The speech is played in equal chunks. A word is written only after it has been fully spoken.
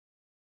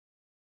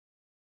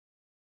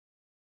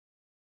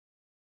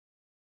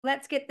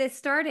let's get this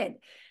started.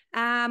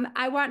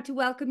 I want to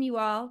welcome you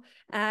all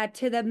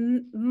to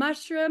the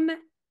Mushroom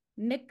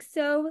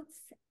Mixos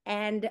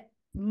and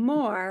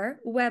More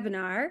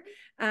webinar.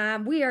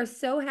 We are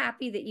so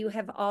happy that you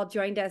have all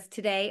joined us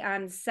today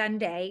on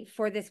Sunday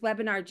for this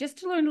webinar, just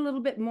to learn a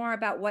little bit more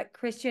about what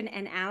Christian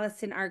and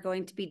Alison are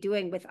going to be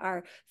doing with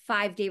our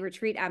 5-day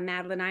retreat on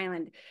Madeline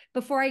Island.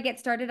 Before I get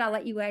started, I'll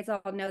let you guys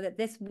all know that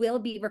this will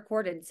be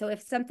recorded. So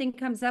if something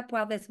comes up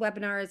while this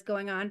webinar is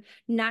going on,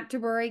 not to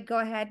worry, go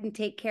ahead and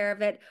take care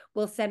of it.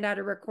 We'll send out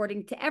a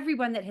recording to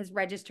everyone that has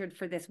registered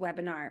for this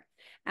webinar.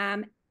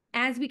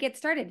 As we get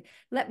started,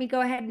 let me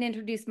go ahead and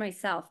introduce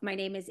myself. My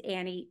name is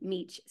Annie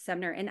Meach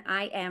Sumner, and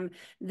I am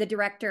the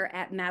director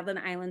at Madeline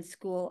Island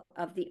School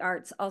of the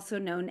Arts, also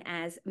known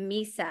as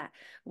MISA.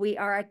 We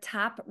are a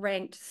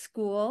top-ranked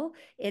school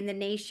in the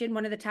nation,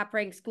 one of the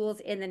top-ranked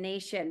schools in the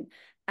nation.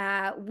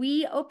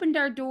 We opened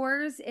our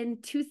doors in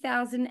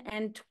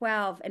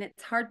 2012, and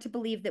it's hard to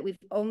believe that we've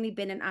only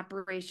been in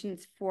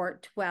operations for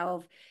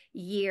 12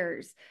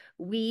 years.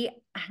 We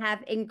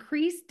have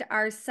increased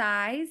our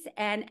size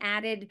and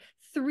added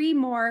 3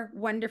 more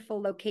wonderful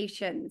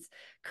locations.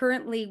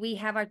 Currently, we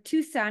have our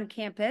Tucson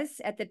campus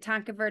at the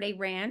Tonka Verde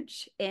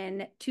Ranch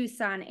in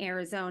Tucson,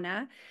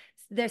 Arizona.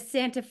 The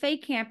Santa Fe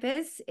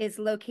campus is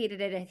located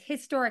at a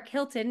historic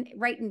Hilton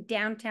right in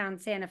downtown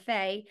Santa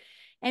Fe.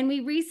 And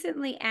we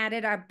recently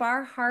added our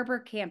Bar Harbor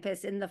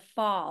campus in the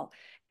fall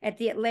at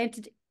the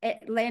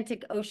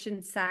Atlantic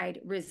Oceanside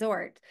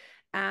Resort.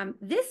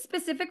 This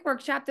specific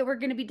workshop that we're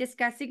going to be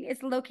discussing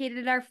is located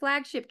at our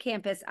flagship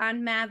campus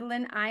on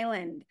Madeline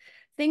Island.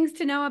 Things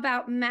to know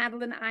about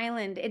Madeline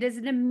Island. It is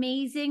an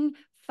amazing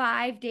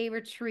 5-day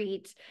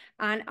retreat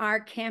on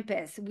our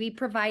campus. We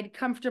provide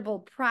comfortable,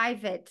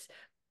 private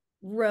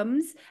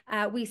rooms.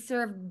 We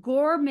serve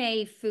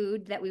gourmet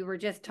food that we were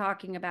just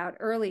talking about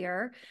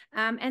earlier.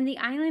 And the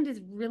island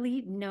is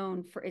really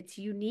known for its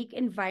unique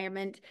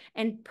environment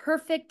and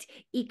perfect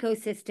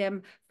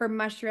ecosystem for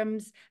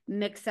mushrooms,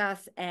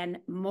 mixos, and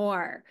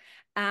more.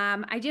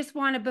 I just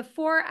want to,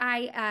 before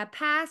I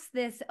pass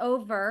this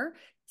over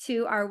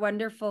to our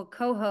wonderful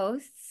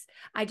co-hosts,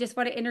 I just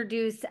want to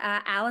introduce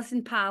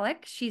Alison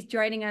Pollack. She's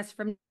joining us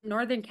from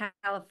Northern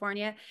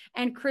California,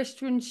 and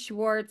Christian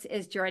Schwarz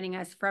is joining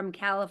us from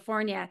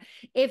California.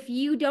 If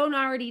you don't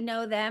already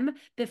know them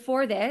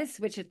before this,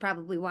 which is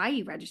probably why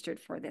you registered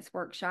for this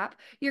workshop,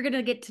 you're going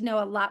to get to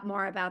know a lot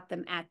more about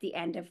them at the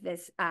end of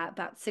this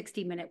about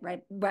 60-minute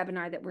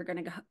webinar that we're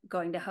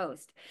going to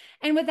host.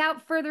 And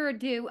without further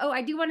ado,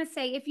 I do want to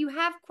say, if you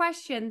have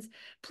questions,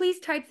 please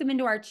type them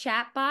into our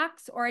chat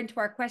box or into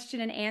our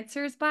question and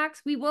answers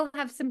box. We will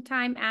have some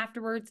time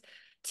afterwards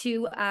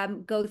to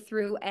go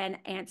through and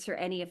answer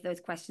any of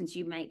those questions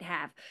you might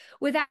have.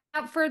 Without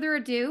further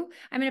ado,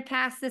 I'm going to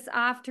pass this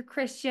off to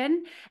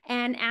Christian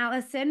and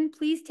Alison.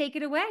 Please take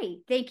it away.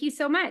 Thank you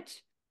so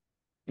much.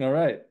 All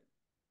right.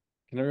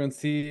 Can everyone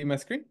see my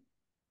screen?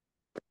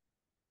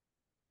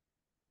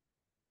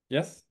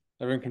 Yes?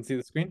 Everyone can see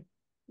the screen?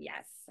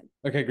 Yes.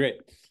 Okay,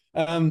 great.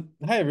 Hi,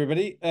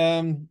 everybody.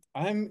 I'm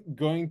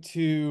going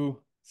to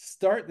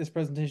start this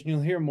presentation.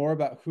 You'll hear more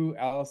about who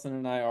Alison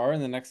and I are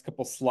in the next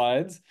couple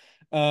slides.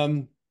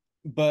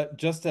 But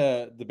just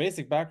the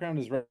basic background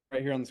is right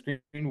here on the screen,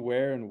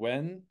 where and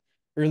when,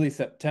 early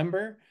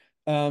September.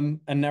 And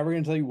now we're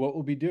going to tell you what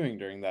we'll be doing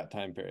during that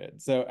time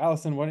period. So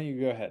Alison, why don't you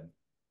go ahead?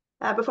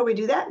 Before we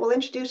do that, we'll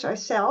introduce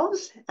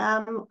ourselves.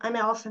 I'm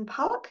Alison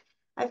Pollack.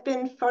 I've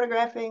been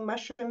photographing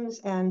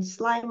mushrooms and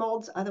slime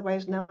molds,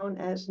 otherwise known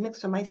as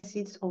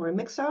myxomycetes or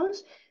mixos,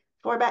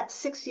 for about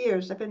 6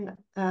 years.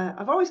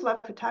 I've always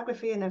loved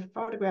photography, and I've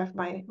photographed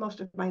most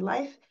of my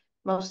life,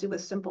 mostly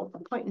with simple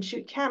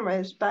point-and-shoot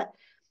cameras. But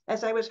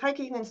as I was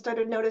hiking and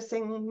started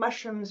noticing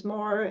mushrooms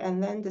more,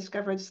 and then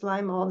discovered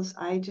slime molds,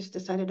 I just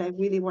decided I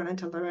really wanted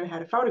to learn how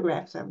to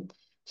photograph them.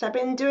 So I've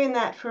been doing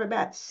that for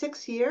about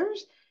 6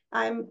 years.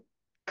 I'm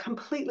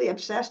completely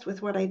obsessed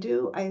with what I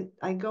do.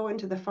 I go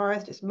into the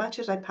forest as much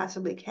as I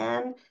possibly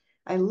can.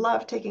 I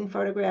love taking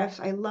photographs.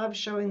 I love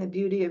showing the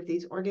beauty of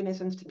these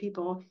organisms to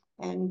people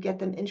and get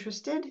them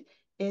interested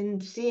in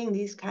seeing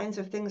these kinds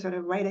of things that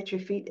are right at your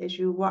feet as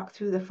you walk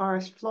through the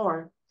forest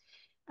floor.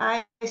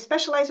 I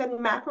specialize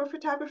in macro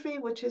photography,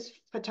 which is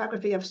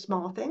photography of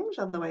small things,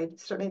 although I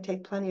certainly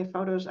take plenty of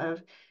photos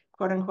of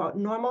quote unquote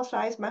normal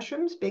sized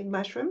mushrooms, big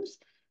mushrooms.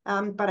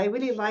 But I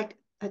really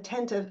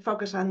tend to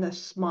focus on the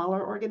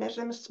smaller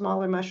organisms,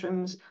 smaller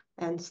mushrooms,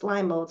 and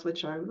slime molds,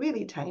 which are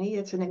really tiny.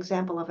 It's an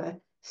example of a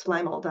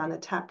slime mold on the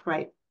top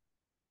right.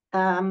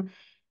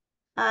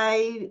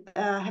 I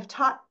have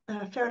taught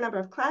a fair number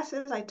of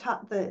classes. I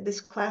taught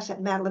this class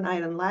at Madeline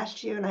Island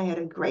last year, and I had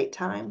a great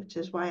time, which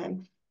is why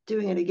I'm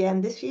doing it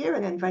again this year,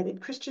 and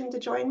invited Christian to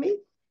join me.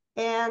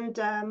 And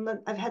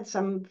I've had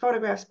some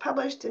photographs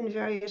published in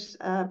various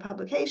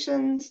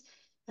publications.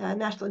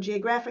 National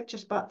Geographic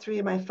just bought 3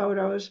 of my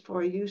photos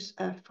for use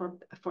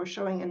for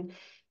showing in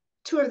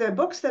 2 of their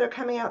books that are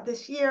coming out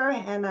this year,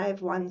 and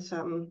I've won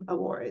some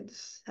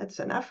awards. That's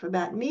enough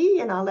about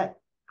me, and I'll let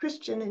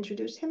Christian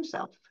introduce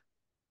himself.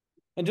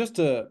 And just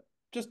to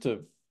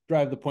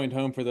drive the point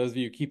home for those of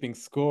you keeping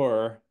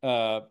score,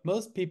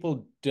 most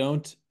people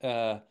don't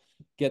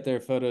get their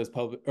photos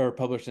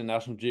published in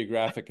National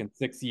Geographic in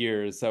 6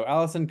 years. So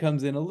Alison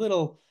comes in a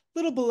little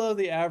below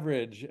the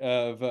average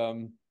of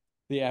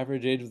the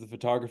average age of the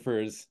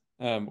photographers,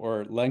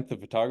 or length of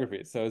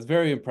photography. So it's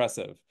very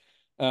impressive.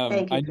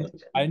 Thank you, I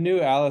Christian.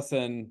 knew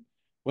Alison.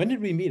 When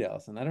did we meet,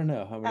 Alison? I don't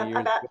know how many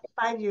years. About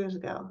 5 years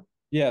ago.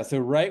 Yeah, so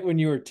right when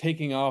you were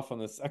taking off on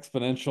this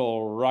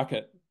exponential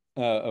rocket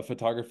of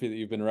photography that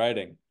you've been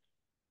writing.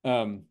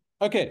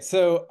 Okay,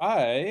 so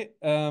I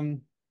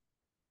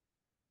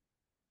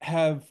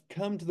have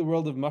come to the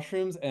world of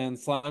mushrooms and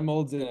slime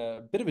molds in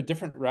a bit of a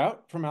different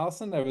route from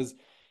Alison. I was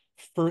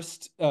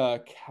first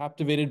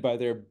captivated by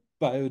their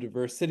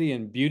biodiversity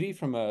and beauty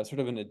from a sort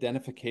of an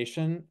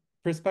identification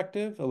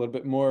perspective, a little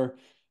bit more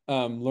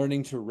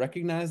learning to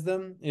recognize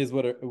them is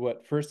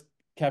what first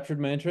captured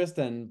my interest,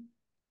 and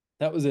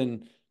that was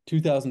in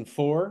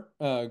 2004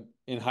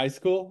 in high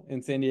school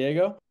in San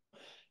Diego.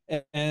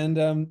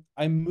 And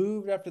I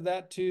moved after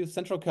that to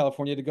Central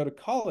California to go to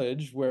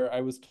college, where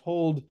I was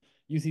told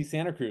UC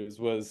Santa Cruz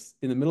was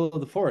in the middle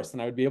of the forest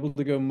and I would be able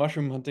to go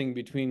mushroom hunting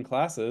between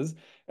classes.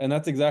 And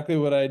that's exactly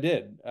what I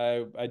did.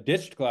 I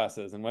ditched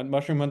classes and went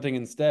mushroom hunting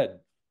instead.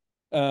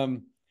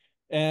 Um,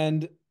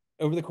 and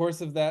over the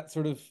course of that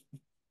sort of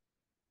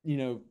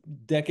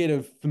decade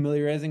of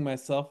familiarizing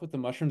myself with the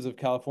mushrooms of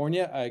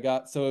California, I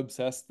got so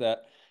obsessed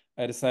that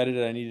I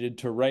decided I needed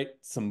to write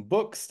some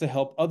books to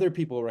help other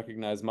people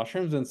recognize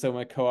mushrooms. And so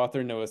my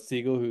co-author, Noah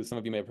Siegel, who some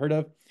of you may have heard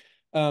of,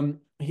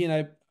 he and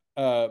I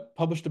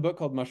published a book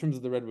called Mushrooms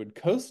of the Redwood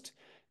Coast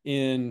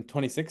in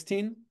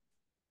 2016.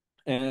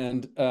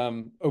 And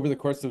over the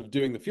course of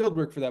doing the field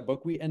work for that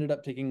book, we ended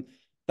up taking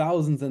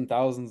thousands and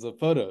thousands of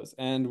photos.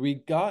 And we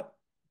got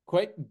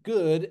quite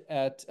good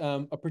at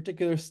a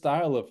particular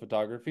style of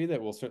photography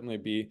that we'll certainly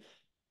be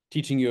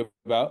teaching you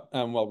about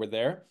while we're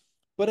there.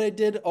 But I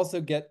did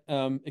also get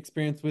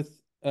experience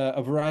with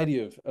a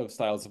variety of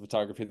styles of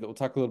photography that we'll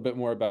talk a little bit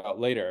more about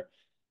later.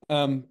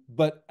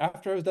 But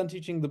after I was done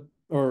teaching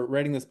or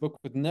writing this book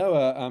with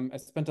Noah, I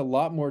spent a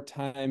lot more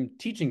time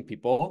teaching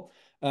people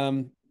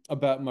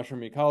about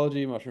mushroom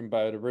ecology, mushroom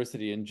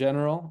biodiversity in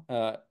general.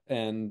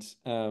 And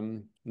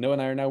Noah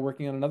and I are now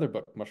working on another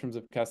book, Mushrooms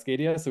of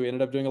Cascadia. So we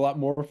ended up doing a lot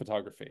more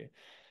photography.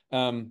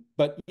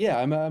 But yeah,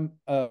 I'm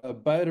a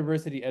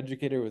biodiversity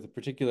educator with a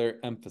particular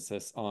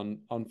emphasis on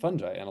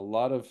fungi and a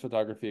lot of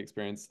photography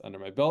experience under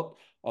my belt,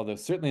 although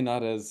certainly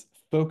not as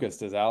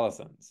focused as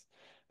Alison's.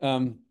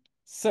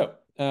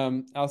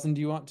 Alison,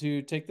 do you want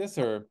to take this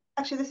or?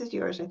 Actually, this is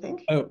yours, I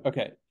think. Oh,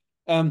 okay.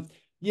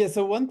 Yeah,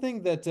 so one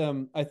thing that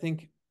I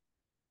think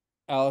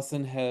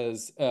Alison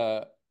has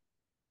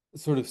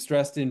sort of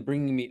stressed in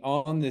bringing me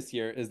on this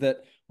year is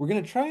that we're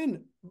going to try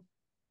and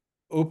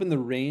open the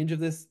range of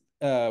this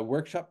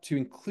workshop to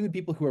include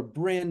people who are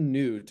brand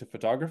new to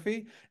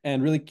photography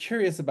and really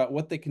curious about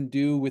what they can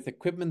do with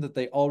equipment that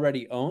they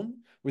already own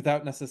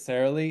without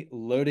necessarily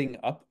loading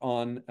up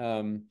on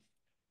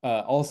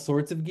all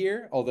sorts of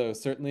gear, although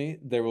certainly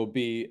there will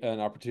be an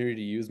opportunity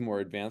to use more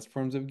advanced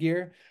forms of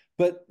gear.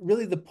 But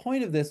really the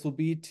point of this will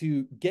be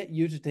to get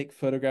you to take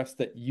photographs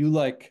that you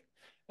like,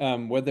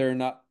 whether or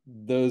not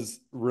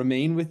those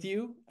remain with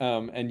you,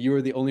 and you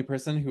are the only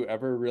person who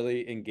ever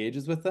really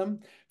engages with them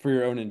for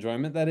your own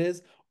enjoyment, that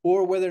is,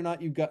 or whether or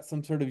not you've got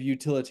some sort of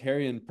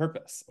utilitarian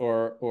purpose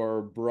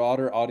or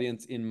broader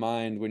audience in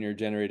mind when you're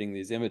generating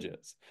these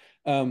images.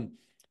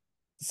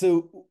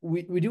 So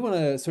we do want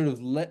to sort of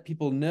let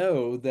people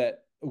know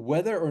that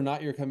whether or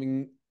not you're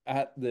coming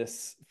at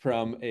this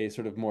from a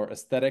sort of more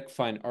aesthetic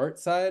fine art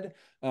side,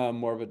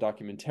 more of a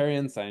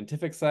documentarian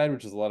scientific side,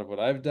 which is a lot of what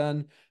I've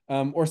done,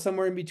 or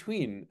somewhere in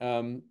between,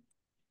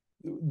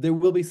 there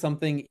will be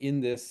something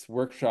in this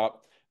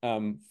workshop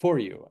for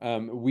you.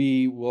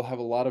 We will have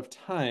a lot of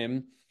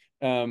time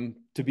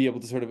to be able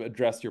to sort of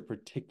address your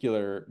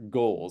particular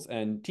goals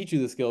and teach you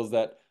the skills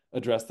that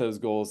address those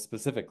goals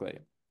specifically.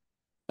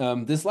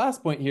 This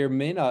last point here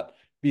may not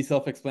be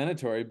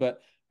self-explanatory,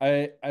 but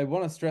I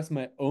want to stress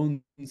my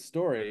own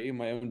story,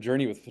 my own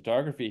journey with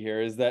photography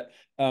here is that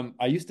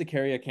I used to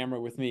carry a camera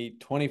with me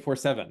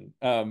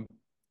 24/7.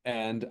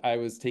 And I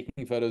was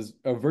taking photos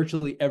of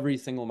virtually every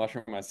single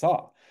mushroom I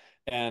saw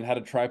and had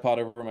a tripod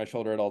over my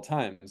shoulder at all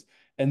times.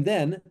 And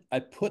then I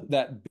put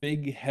that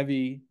big,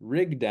 heavy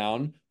rig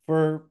down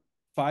for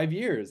 5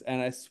 years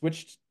and I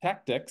switched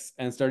tactics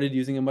and started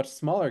using a much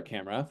smaller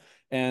camera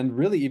and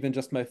really even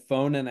just my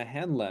phone and a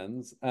hand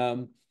lens.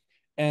 And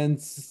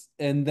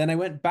then I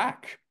went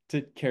back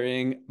to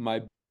carrying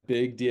my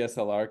big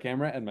DSLR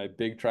camera and my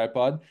big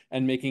tripod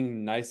and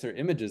making nicer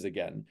images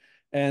again.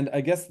 And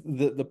I guess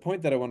the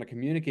point that I want to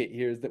communicate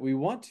here is that we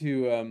want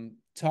to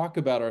talk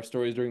about our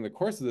stories during the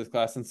course of this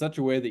class in such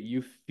a way that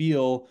you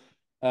feel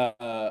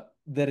that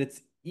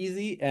it's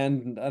easy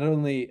and not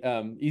only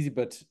easy,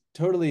 but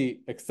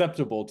totally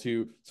acceptable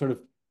to sort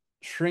of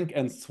shrink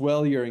and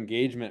swell your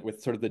engagement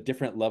with sort of the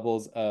different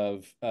levels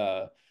of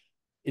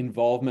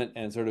involvement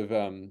and sort of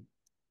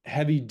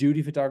heavy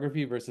duty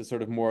photography versus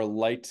sort of more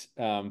light,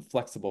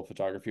 flexible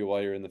photography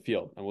while you're in the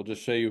field. And we'll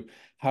just show you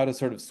how to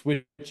sort of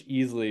switch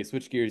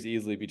gears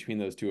easily between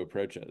those two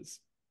approaches.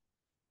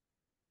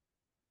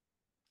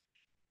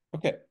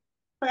 Okay.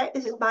 All right,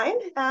 this is mine.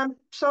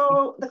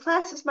 So the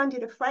class is Monday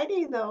to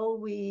Friday, though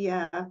we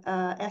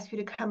ask you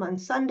to come on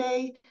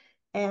Sunday,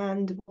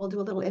 and we'll do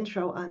a little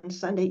intro on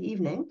Sunday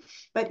evening.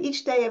 But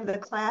each day of the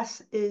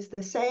class is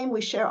the same.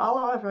 We share all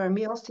of our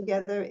meals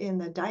together in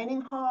the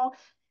dining hall.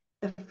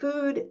 The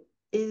food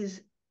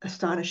is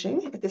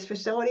astonishing at this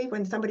facility.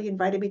 When somebody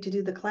invited me to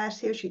do the class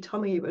here, she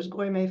told me it was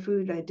gourmet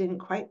food. I didn't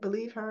quite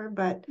believe her,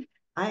 but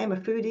I am a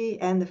foodie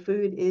and the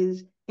food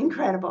is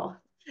incredible.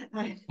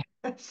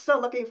 I'm so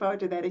looking forward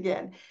to that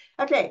again.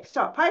 Okay,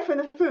 so apart from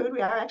the food,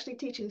 we are actually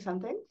teaching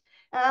something.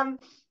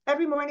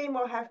 Every morning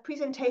we'll have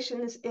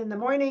presentations in the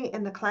morning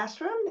in the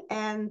classroom,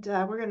 and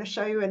we're going to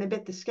show you in a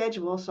bit the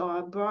schedule. So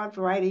a broad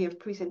variety of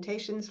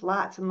presentations,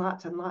 lots and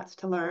lots and lots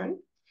to learn.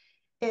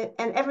 And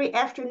every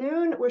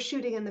afternoon we're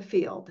shooting in the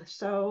field.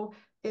 So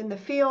in the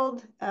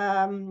field,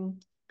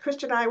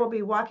 Christian and I will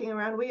be walking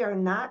around. We are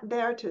not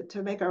there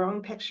to make our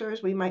own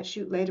pictures. We might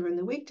shoot later in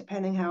the week,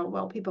 depending how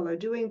well people are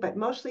doing, but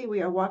mostly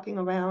we are walking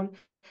around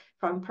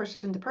from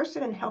person to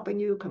person and helping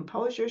you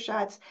compose your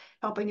shots,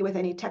 helping you with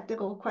any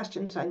technical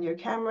questions on your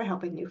camera,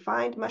 helping you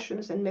find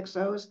mushrooms and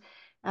mixos.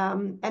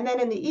 And then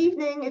in the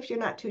evening, if you're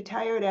not too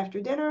tired after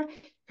dinner,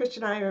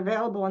 Christian and I are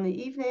available in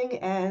the evening,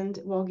 and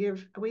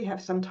we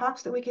have some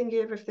talks that we can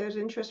give if there's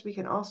interest. We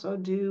can also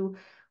do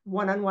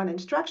one-on-one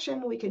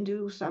instruction. We can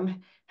do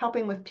some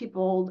helping with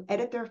people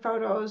edit their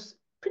photos,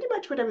 pretty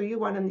much whatever you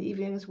want in the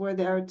evenings. We're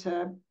there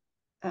to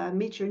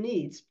meet your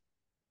needs.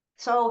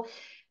 So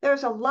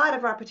there's a lot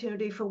of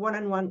opportunity for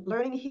one-on-one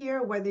learning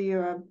here, whether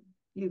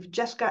you've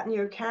just gotten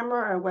your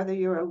camera or whether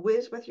you're a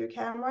whiz with your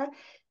camera.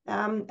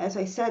 As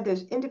I said,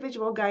 there's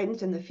individual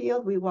guidance in the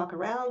field. We walk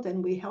around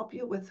and we help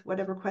you with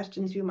whatever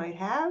questions you might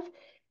have.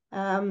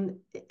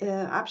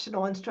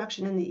 Optional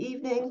instruction in the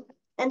evening.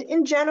 And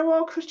in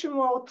general, Christian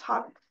will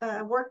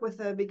work with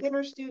the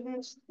beginner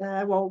students.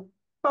 We'll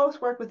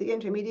both work with the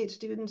intermediate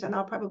students, and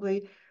I'll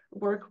probably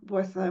work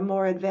with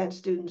more advanced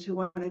students who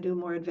want to do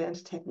more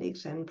advanced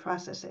techniques and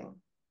processing.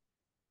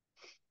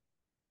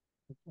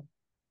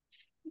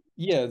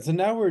 Yeah, so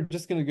now we're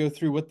just going to go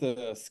through what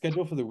the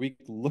schedule for the week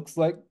looks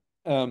like.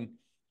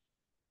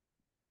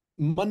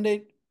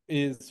 Monday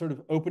is sort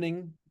of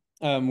opening.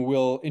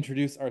 We'll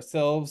introduce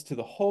ourselves to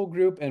the whole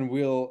group, and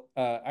we'll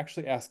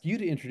actually ask you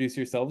to introduce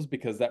yourselves,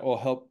 because that will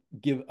help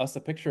give us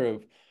a picture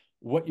of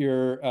what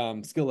your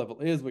skill level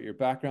is, what your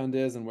background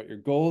is, and what your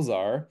goals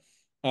are.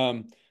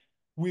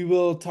 We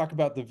will talk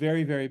about the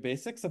very, very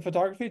basics of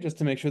photography, just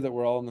to make sure that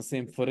we're all on the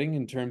same footing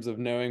in terms of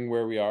knowing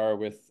where we are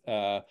with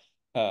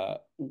the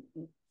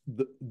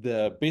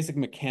basic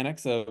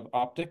mechanics of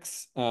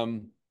optics.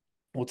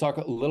 We'll talk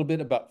a little bit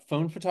about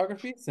phone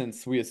photography,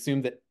 since we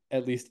assume that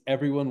at least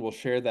everyone will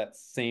share that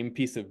same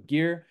piece of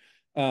gear.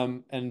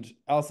 And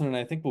Alison and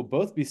I think we'll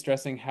both be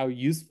stressing how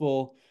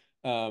useful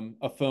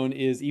a phone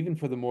is, even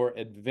for the more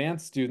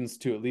advanced students,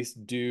 to at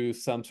least do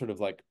some sort of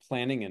like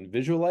planning and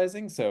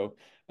visualizing. So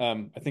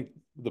I think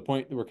the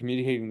point that we're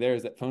communicating there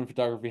is that phone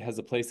photography has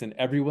a place in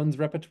everyone's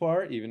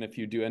repertoire, even if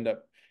you do end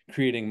up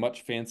creating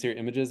much fancier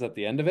images at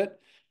the end of it.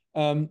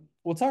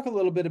 We'll talk a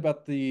little bit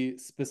about the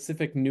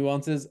specific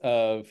nuances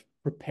of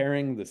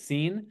preparing the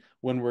scene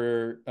when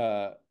we're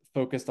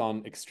focused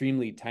on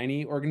extremely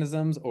tiny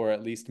organisms, or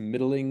at least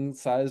middling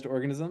sized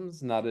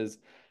organisms, not as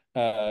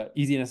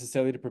easy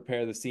necessarily to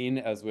prepare the scene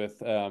as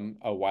with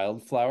a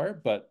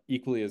wildflower, but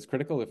equally as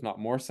critical, if not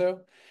more so.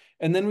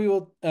 And then we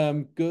will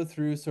go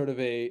through sort of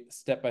a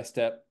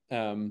step-by-step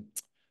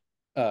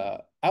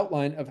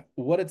outline of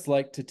what it's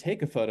like to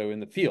take a photo in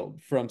the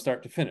field from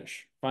start to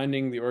finish,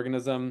 finding the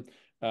organism,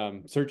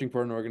 searching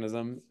for an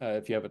organism,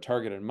 if you have a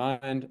target in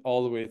mind,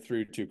 all the way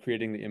through to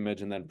creating the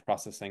image and then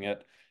processing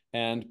it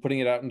and putting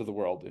it out into the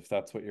world, if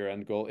that's what your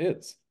end goal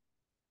is.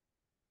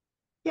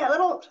 Yeah, a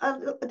little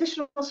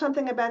additional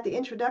something about the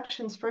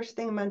introductions. First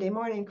thing Monday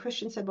morning,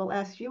 Christian said, we'll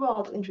ask you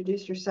all to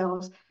introduce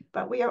yourselves,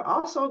 but we are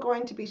also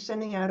going to be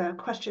sending out a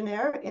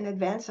questionnaire in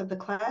advance of the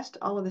class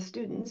to all of the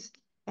students.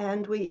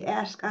 And we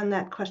ask on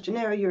that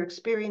questionnaire your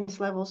experience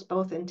levels,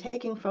 both in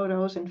taking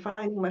photos and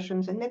finding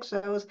mushrooms and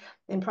mixos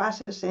and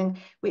processing.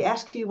 We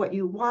ask you what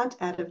you want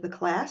out of the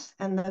class.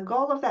 And the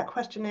goal of that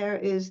questionnaire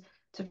is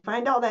to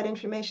find all that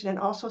information, and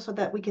also so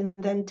that we can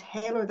then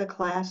tailor the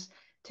class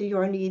to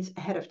your needs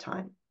ahead of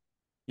time.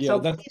 Yeah, So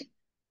please,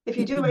 if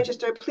you do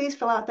register, please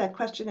fill out that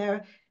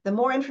questionnaire. The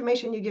more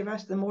information you give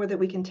us, the more that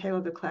we can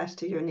tailor the class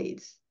to your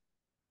needs.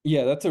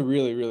 Yeah, that's a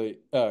really, really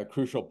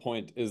crucial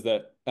point, is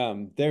that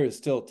there is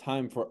still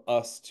time for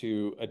us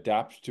to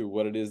adapt to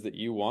what it is that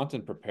you want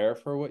and prepare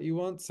for what you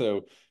want.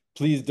 So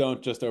please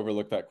don't just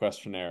overlook that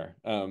questionnaire.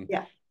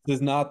 Yeah. This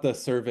is not the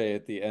survey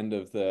at the end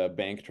of the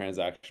bank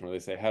transaction where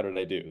they say, how did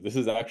I do? This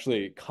is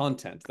actually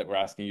content that we're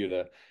asking you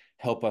to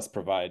help us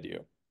provide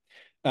you.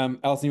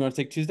 Alison, you want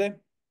to take Tuesday?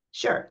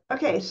 Sure.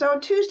 Okay, so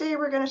Tuesday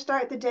we're going to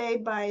start the day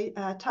by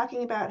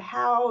talking about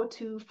how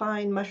to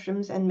find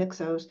mushrooms and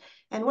mixos.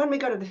 And when we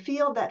go to the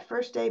field that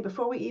first day,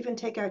 before we even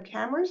take out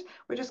cameras,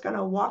 we're just going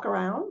to walk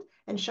around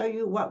and show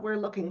you what we're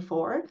looking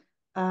for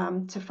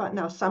to find.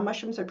 Now, some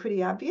mushrooms are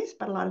pretty obvious,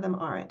 but a lot of them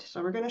aren't.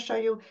 So we're going to show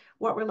you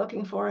what we're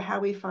looking for,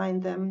 how we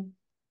find them.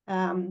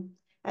 And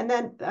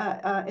then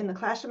in the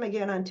classroom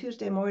again on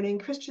Tuesday morning,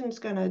 Christian's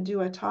going to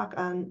do a talk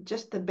on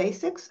just the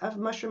basics of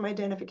mushroom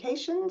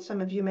identification.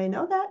 Some of you may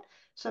know that.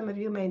 Some of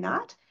you may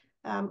not.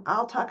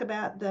 I'll talk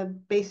about the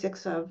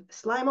basics of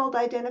slime mold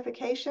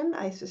identification.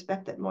 I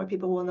suspect that more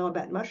people will know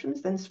about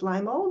mushrooms than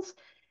slime molds.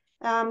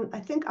 I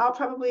think I'll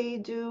probably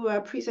do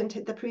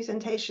the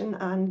presentation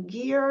on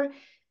gear.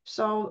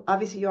 So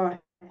obviously you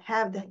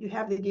have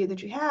the gear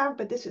that you have,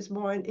 but this is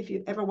more if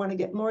you ever want to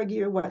get more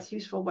gear, what's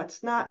useful,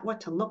 what's not,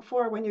 what to look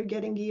for when you're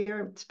getting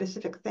gear,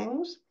 specific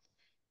things.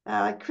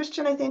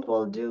 Christian, I think,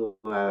 will do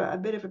a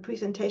bit of a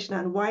presentation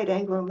on wide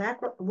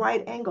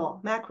angle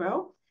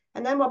macro,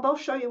 and then we'll both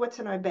show you what's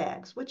in our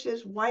bags, which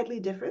is widely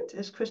different,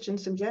 as Christian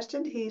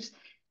suggested. He's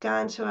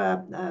gone to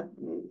a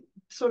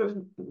sort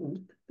of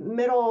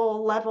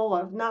middle level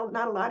of not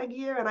a lot of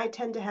gear, and I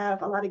tend to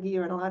have a lot of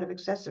gear and a lot of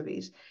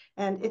accessories.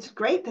 And it's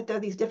great that there are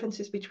these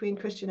differences between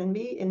Christian and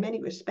me in many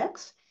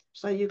respects,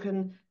 so you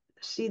can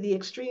see the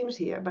extremes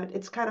here, but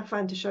it's kind of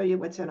fun to show you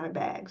what's in our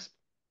bags.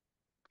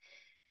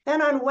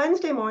 Then on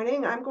Wednesday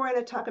morning, I'm going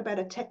to talk about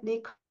a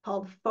technique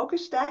called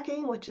focus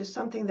stacking, which is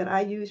something that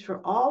I use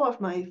for all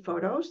of my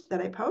photos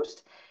that I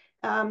post.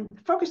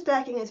 Focus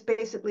stacking is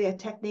basically a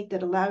technique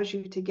that allows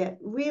you to get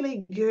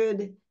really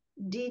good,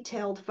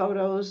 detailed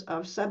photos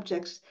of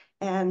subjects.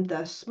 And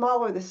the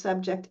smaller the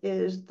subject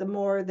is, the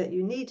more that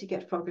you need to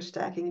get focus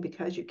stacking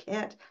because you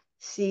can't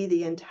see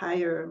the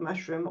entire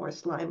mushroom or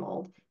slime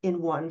mold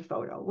in one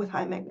photo with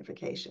high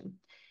magnification.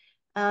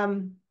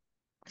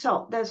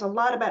 So there's a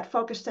lot about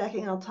focus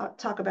stacking. I'll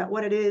talk about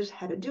what it is,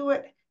 how to do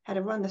it, how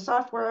to run the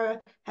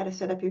software, how to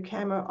set up your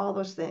camera, all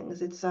those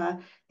things. It's the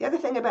other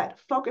thing about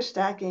focus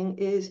stacking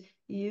is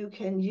you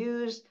can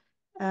use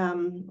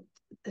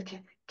the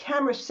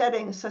camera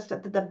settings such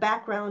that the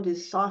background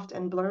is soft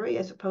and blurry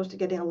as opposed to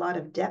getting a lot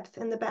of depth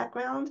in the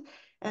background.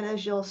 And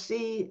as you'll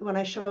see when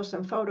I show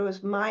some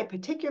photos, my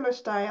particular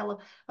style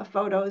of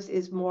photos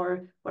is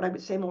more, what I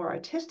would say, more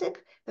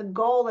artistic. The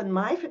goal in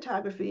my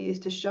photography is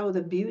to show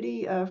the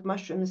beauty of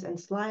mushrooms and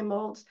slime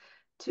molds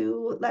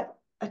to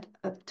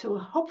to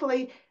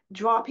hopefully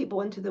draw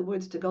people into the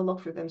woods to go look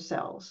for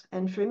themselves.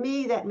 And for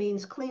me, that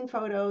means clean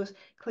photos,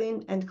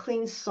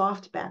 clean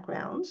soft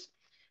backgrounds.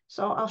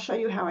 So I'll show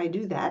you how I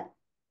do that.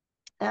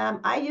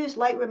 I use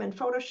Lightroom and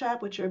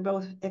Photoshop, which are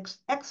both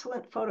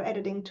excellent photo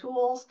editing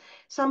tools.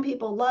 Some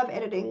people love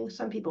editing,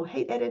 some people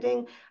hate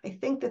editing. I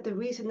think that the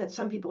reason that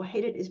some people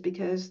hate it is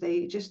because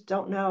they just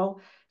don't know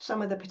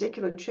some of the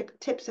particular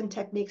tips and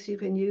techniques you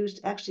can use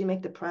to actually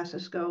make the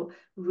process go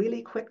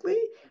really quickly.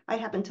 I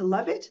happen to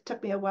love it. It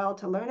took me a while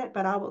to learn it,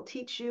 but I will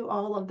teach you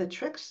all of the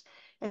tricks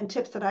and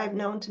tips that I've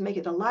known to make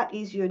it a lot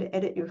easier to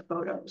edit your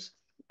photos.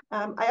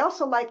 I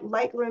also like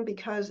Lightroom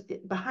because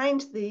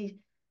behind the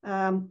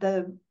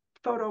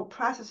photo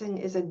processing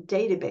is a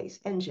database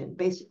engine,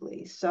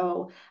 basically.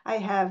 So I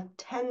have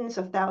tens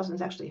of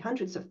thousands, actually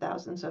hundreds of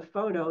thousands of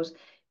photos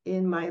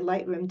in my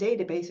Lightroom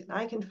database, and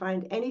I can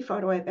find any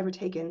photo I've ever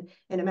taken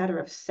in a matter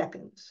of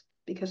seconds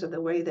because of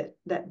the way that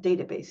that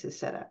database is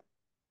set up.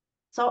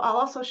 So I'll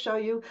also show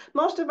you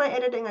most of my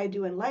editing I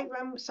do in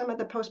Lightroom, some of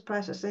the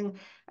post-processing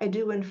I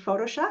do in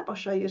Photoshop. I'll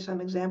show you some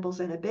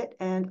examples in a bit,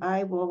 and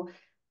I will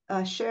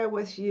share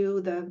with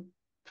you the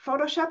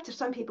Photoshop to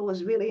some people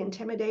is really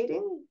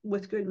intimidating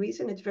with good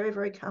reason. It's very,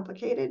 very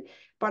complicated,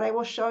 but I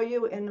will show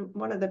you in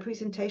one of the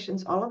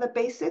presentations all of the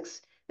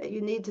basics that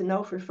you need to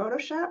know for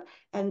Photoshop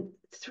and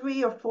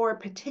 3 or 4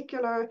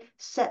 particular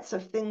sets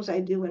of things I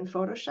do in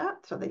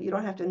Photoshop so that you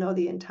don't have to know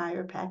the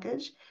entire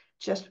package,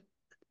 just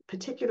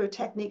particular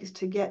techniques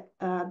to get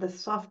the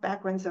soft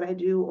backgrounds that I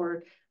do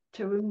or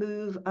to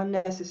remove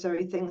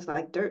unnecessary things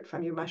like dirt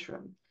from your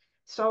mushroom.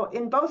 So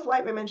in both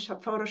Lightroom and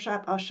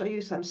Photoshop, I'll show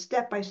you some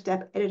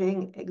step-by-step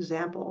editing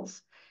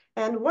examples.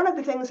 And one of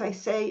the things I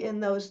say in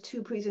those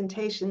 2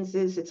 presentations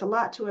is it's a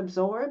lot to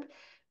absorb,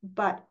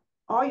 but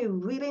all you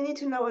really need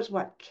to know is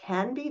what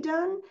can be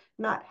done,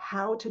 not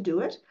how to do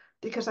it,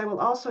 because I will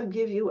also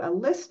give you a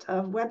list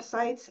of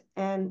websites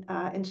and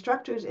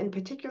instructors in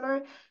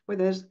particular, where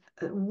there's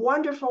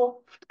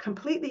wonderful,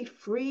 completely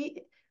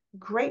free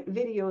great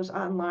videos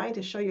online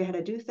to show you how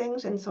to do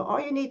things. And so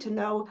all you need to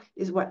know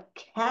is what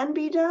can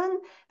be done,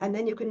 and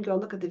then you can go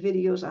look at the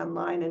videos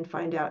online and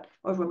find out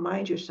or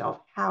remind yourself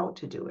how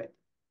to do it.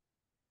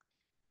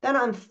 Then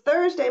on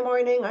Thursday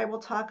morning, I will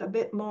talk a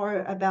bit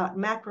more about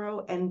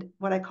macro and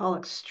what I call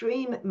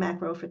extreme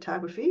macro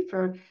photography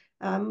for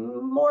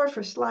more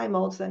for slime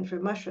molds than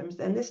for mushrooms.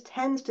 And this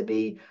tends to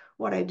be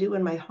what I do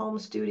in my home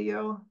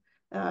studio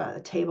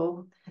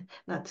table,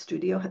 not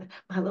studio,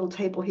 my little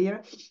table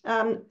here,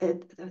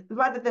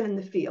 rather than in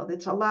the field.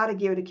 It's a lot of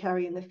gear to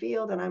carry in the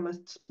field, and I'm a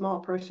small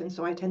person,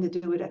 so I tend to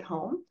do it at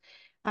home.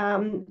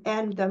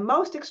 And the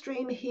most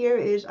extreme here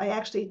is I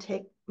actually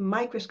take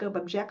microscope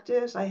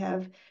objectives. I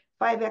have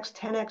 5x,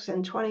 10x,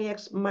 and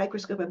 20x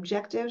microscope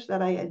objectives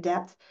that I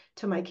adapt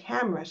to my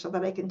camera so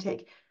that I can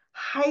take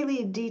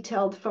highly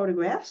detailed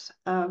photographs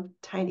of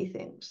tiny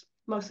things,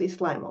 mostly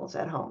slime molds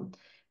at home.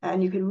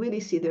 And you can really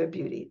see their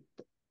beauty.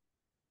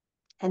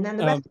 And then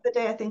the rest of the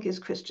day, I think, is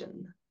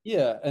Christian.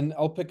 Yeah, and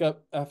I'll pick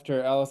up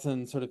after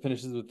Alison sort of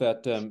finishes with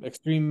that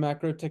extreme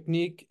macro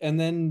technique, and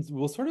then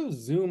we'll sort of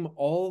zoom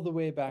all the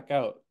way back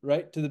out,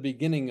 right, to the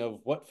beginning of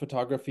what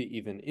photography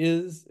even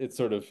is. It's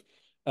sort of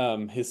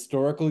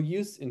historical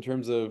use in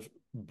terms of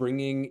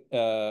bringing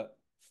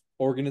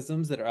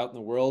organisms that are out in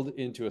the world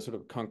into a sort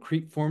of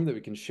concrete form that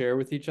we can share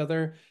with each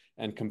other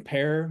and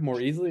compare more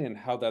easily, and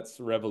how that's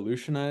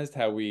revolutionized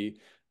how we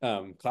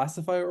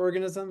classify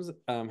organisms,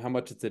 how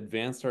much it's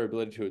advanced our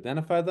ability to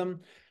identify them,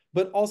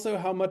 but also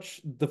how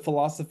much the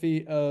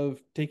philosophy of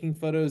taking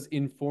photos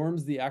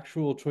informs the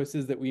actual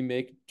choices that we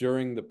make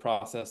during the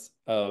process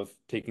of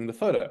taking the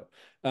photo.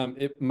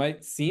 It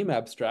might seem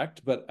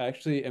abstract, but I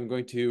actually am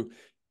going to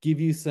give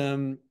you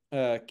some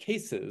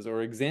cases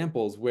or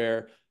examples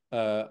where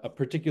a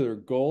particular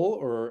goal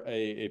or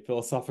a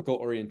philosophical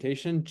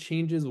orientation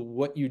changes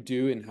what you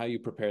do and how you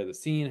prepare the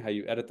scene, how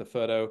you edit the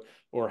photo,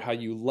 or how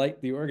you light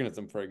the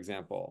organism, for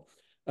example.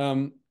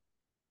 I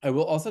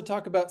will also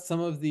talk about some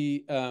of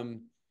the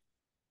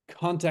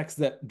context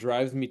that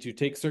drives me to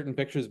take certain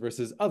pictures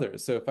versus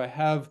others. So if I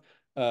have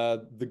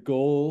the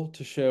goal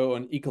to show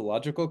an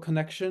ecological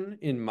connection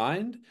in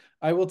mind,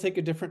 I will take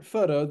a different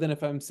photo than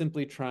if I'm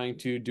simply trying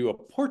to do a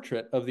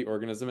portrait of the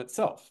organism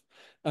itself.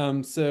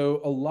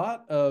 So a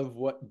lot of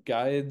what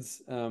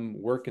guides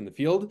work in the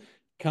field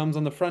comes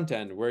on the front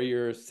end, where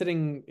you're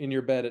sitting in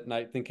your bed at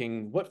night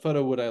thinking, what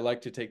photo would I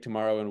like to take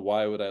tomorrow and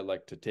why would I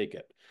like to take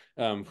it?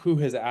 Who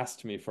has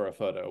asked me for a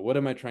photo? What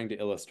am I trying to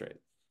illustrate?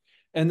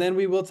 And then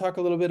we will talk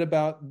a little bit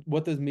about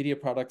what those media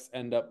products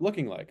end up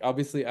looking like.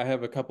 Obviously, I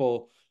have a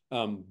couple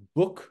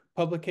book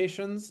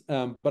publications,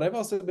 but I've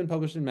also been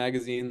published in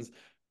magazines.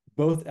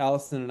 Both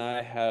Alison and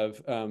I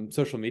have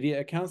social media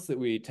accounts that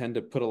we tend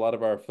to put a lot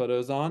of our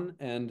photos on,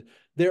 and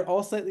they're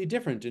all slightly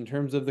different in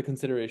terms of the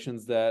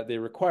considerations that they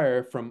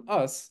require from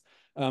us,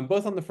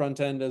 both on the front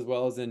end as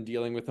well as in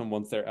dealing with them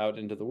once they're out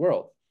into the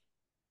world.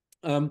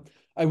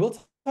 I will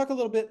talk a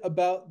little bit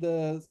about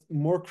the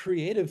more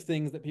creative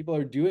things that people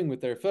are doing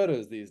with their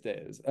photos these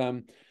days.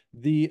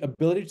 The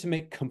ability to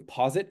make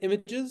composite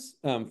images,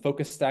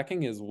 focus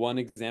stacking is one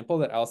example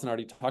that Alison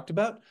already talked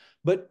about,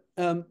 but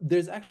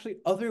there's actually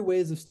other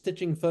ways of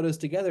stitching photos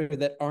together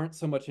that aren't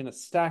so much in a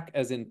stack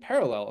as in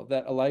parallel,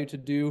 that allow you to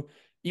do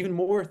even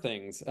more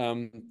things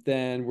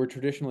than were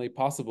traditionally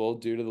possible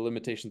due to the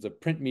limitations of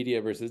print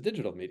media versus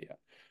digital media.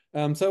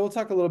 So we'll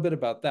talk a little bit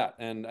about that,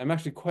 and I'm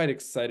actually quite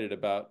excited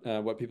about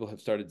what people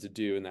have started to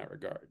do in that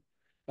regard.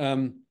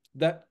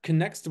 That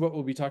connects to what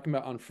we'll be talking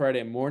about on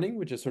Friday morning,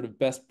 which is sort of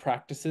best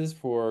practices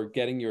for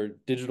getting your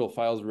digital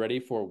files ready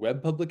for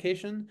web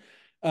publication.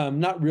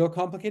 Not real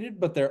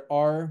complicated, but there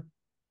are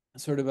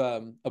sort of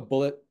a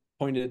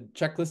bullet-pointed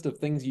checklist of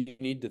things you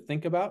need to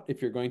think about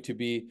if you're going to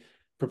be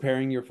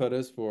preparing your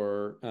photos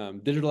for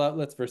digital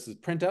outlets versus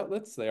print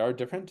outlets. They are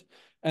different.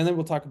 And then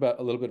we'll talk about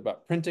a little bit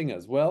about printing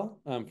as well.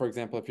 For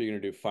example, if you're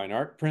going to do fine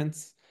art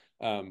prints,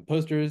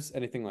 posters,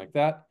 anything like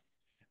that.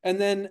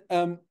 And then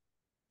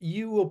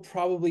you will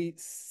probably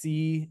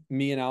see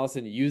me and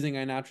Alison using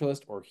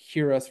iNaturalist or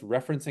hear us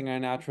referencing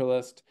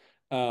iNaturalist.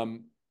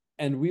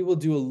 And we will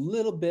do a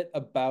little bit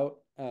about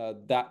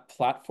that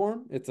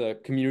platform. It's a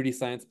community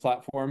science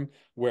platform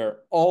where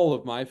all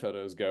of my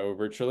photos go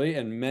virtually,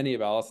 and many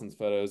of Alison's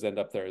photos end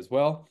up there as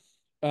well.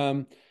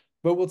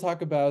 But we'll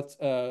talk about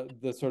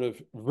the sort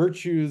of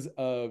virtues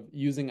of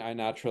using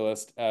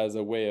iNaturalist as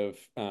a way of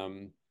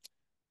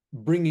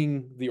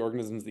bringing the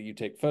organisms that you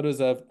take photos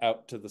of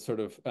out to the sort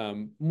of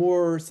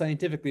more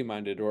scientifically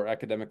minded or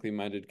academically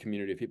minded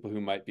community of people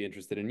who might be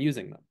interested in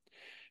using them.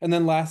 And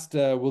then last,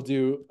 we'll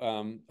do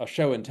a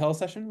show and tell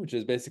session, which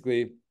is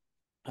basically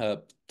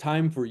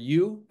time for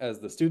you as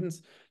the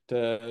students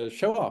to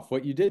show off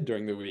what you did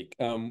during the week,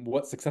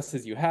 what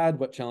successes you had,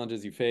 what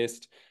challenges you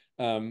faced.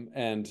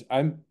 And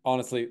I'm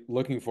honestly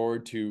looking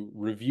forward to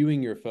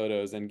reviewing your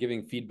photos and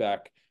giving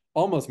feedback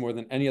almost more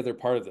than any other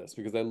part of this,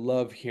 because I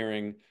love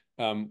hearing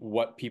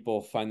what people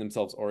find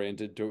themselves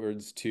oriented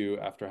towards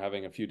after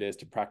having a few days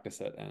to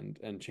practice it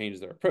and change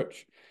their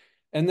approach.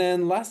 And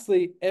then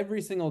lastly,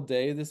 every single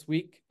day this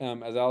week,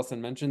 as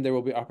Alison mentioned, there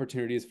will be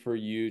opportunities for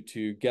you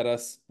to get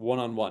us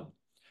one-on-one.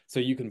 So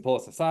you can pull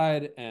us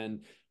aside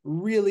and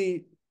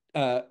really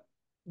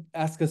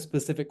ask us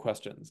specific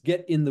questions.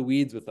 Get in the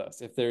weeds with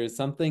us. If there is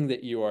something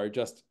that you are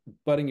just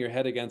butting your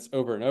head against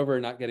over and over,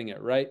 not getting it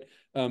right,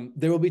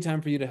 there will be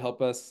time for you to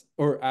help us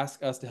or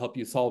ask us to help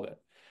you solve it.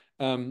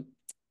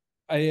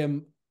 I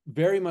am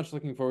very much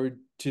looking forward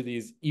to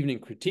these evening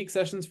critique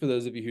sessions for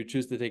those of you who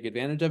choose to take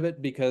advantage of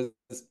it, because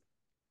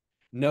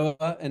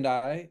Noah and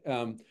I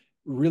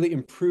really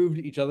improved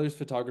each other's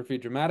photography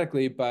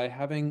dramatically by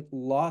having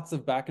lots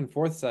of back and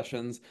forth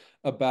sessions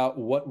about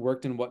what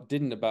worked and what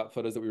didn't about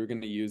photos that we were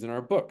going to use in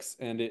our books.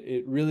 And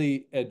it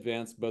really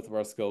advanced both of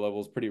our skill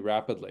levels pretty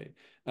rapidly.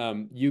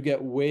 You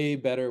get way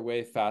better,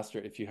 way faster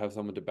if you have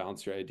someone to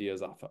bounce your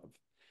ideas off of.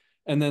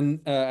 And then,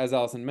 as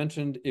Alison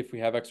mentioned, if we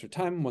have extra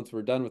time, once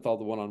we're done with all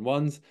the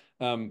one-on-ones,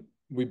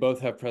 we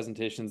both have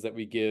presentations that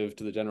we give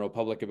to the general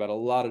public about a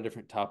lot of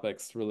different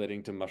topics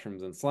relating to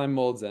mushrooms and slime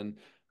molds. And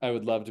I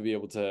would love to be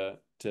able to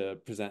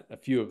present a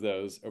few of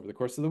those over the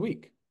course of the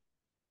week.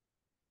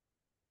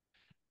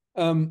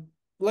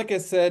 Like I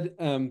said,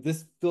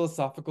 this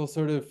philosophical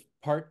sort of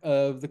part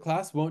of the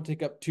class won't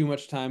take up too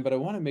much time, but I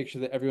want to make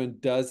sure that everyone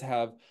does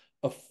have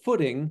a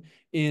footing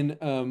in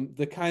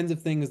the kinds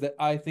of things that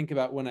I think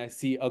about when I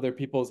see other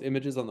people's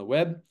images on the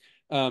web.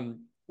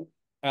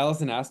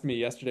 Alison asked me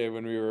yesterday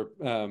when we were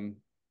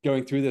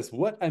going through this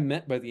what I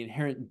meant by the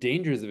inherent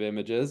dangers of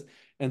images.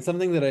 And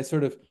something that I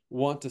sort of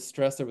want to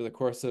stress over the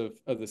course of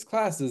this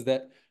class is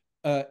that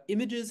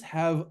images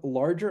have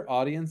larger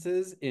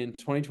audiences in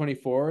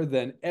 2024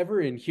 than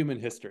ever in human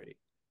history.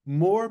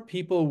 More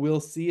people will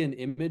see an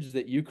image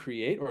that you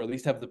create, or at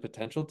least have the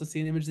potential to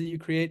see an image that you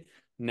create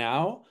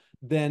now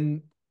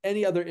than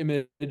any other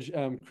image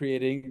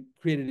created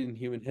in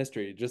human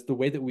history. Just the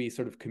way that we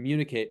sort of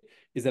communicate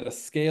is at a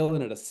scale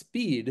and at a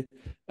speed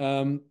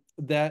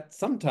that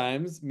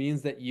sometimes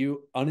means that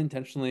you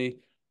unintentionally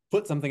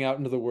put something out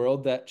into the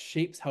world that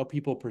shapes how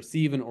people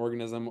perceive an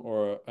organism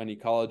or an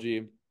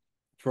ecology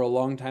for a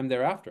long time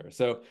thereafter.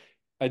 So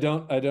I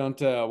don't want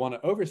to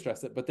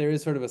overstress it, but there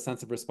is sort of a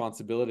sense of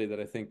responsibility that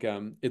I think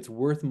it's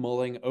worth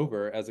mulling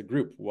over as a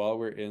group while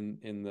we're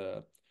in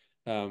the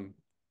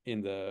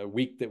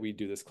week that we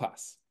do this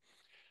class.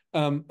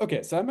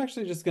 Okay, so I'm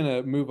actually just going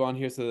to move on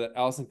here so that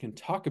Alison can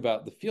talk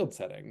about the field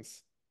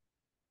settings.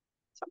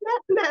 So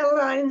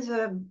Madeline's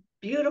a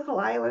beautiful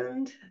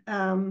island.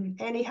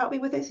 Annie, help me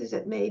with this. Is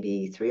it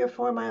maybe 3 or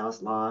 4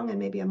 miles long and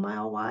maybe a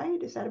mile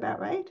wide? Is that about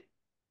right?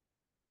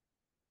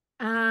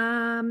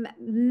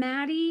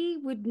 Maddie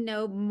would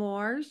know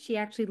more. She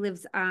actually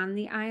lives on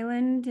the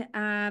island.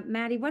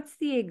 Maddie, what's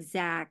the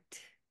exact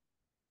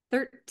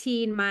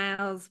 13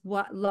 miles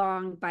what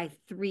long by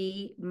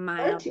 3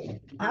 miles? 13.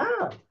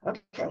 Oh,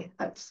 okay.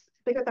 That's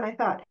bigger than I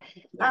thought.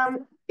 Yes.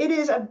 It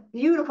is a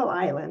beautiful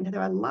island.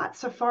 There are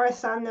lots of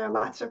forests on there,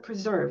 lots of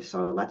preserves,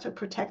 so lots of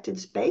protected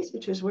space,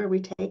 which is where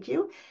we take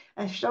you.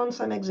 I've shown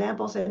some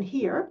examples in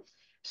here.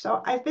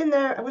 So I've been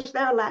there, I was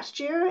there last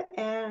year,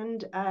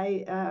 and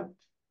I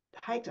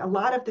hiked a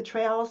lot of the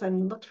trails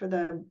and looked for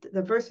the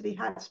diversity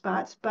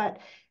hotspots, but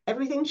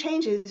everything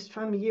changes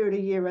from year to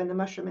year in the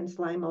mushroom and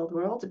slime mold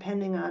world,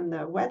 depending on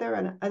the weather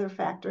and other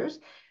factors.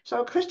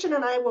 So Christian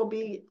and I will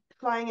be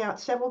flying out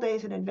several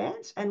days in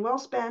advance, and we'll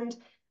spend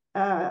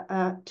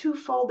 2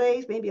 full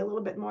days, maybe a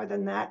little bit more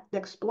than that,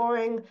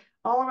 exploring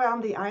all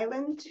around the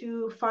island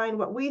to find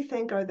what we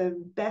think are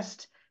the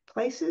best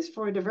places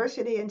for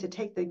diversity and to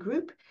take the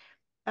group.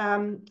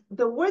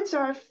 The woods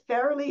are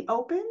fairly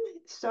open,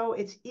 so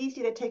it's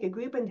easy to take a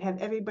group and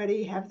have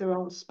everybody have their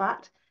own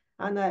spot.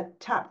 On the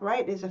top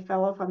right is a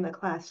fellow from the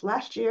class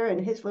last year and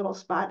his little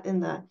spot in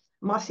the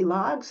mossy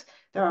logs.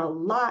 There are a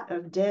lot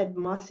of dead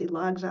mossy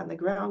logs on the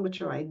ground,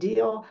 which are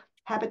ideal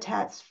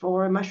habitats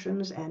for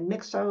mushrooms and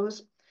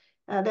mixos.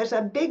 There's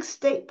a big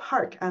state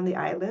park on the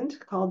island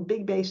called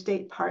Big Bay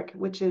State Park,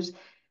 which is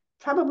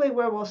probably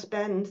where we'll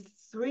spend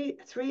three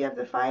of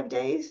the 5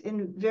 days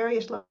in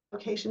various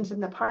locations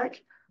in the park.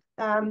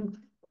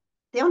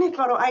 The only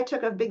photo I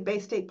took of Big Bay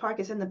State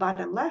Park is in the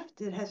bottom left.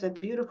 It has a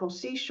beautiful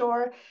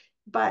seashore,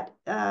 but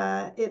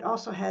it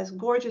also has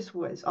gorgeous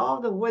woods.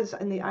 All the woods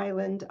in the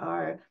island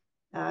are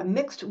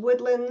mixed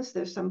woodlands.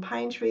 There's some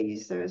pine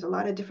trees. There's a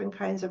lot of different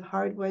kinds of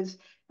hardwoods.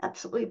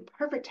 Absolutely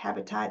perfect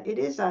habitat. It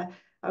is a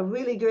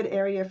really good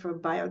area for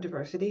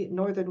biodiversity,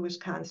 northern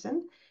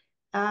Wisconsin.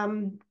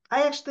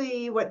 I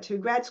actually went to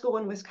grad school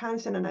in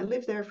Wisconsin and I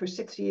lived there for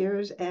 6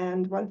 years.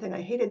 And one thing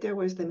I hated there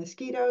was the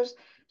mosquitoes.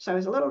 So I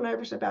was a little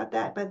nervous about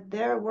that, but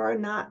there were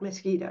not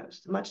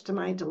mosquitoes, much to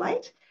my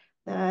delight.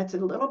 It's a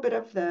little bit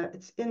of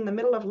it's in the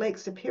middle of Lake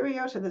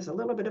Superior, so there's a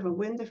little bit of a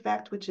wind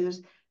effect, which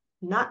is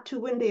not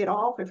too windy at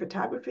all for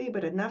photography,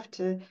 but enough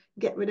to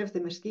get rid of the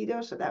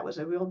mosquitoes. So that was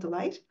a real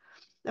delight.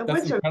 The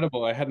That's woods are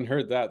incredible. I hadn't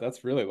heard that.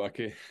 That's really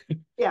lucky.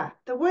 Yeah,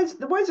 the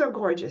woods are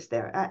gorgeous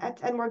there,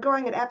 and we're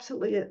going at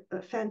absolutely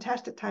a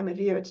fantastic time of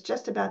year. It's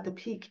just about the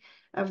peak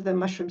of the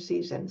mushroom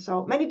season.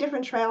 So many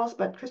different trails,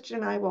 but Christian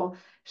and I will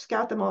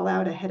scout them all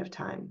out ahead of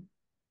time.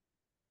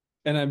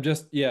 And I'm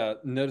just, yeah,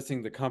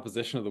 noticing the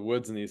composition of the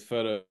woods in these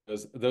photos.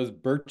 Those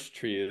birch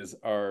trees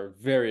are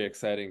very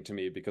exciting to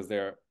me because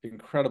they're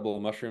incredible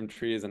mushroom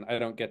trees, and I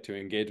don't get to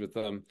engage with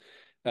them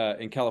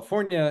in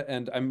California.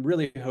 And I'm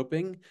really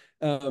hoping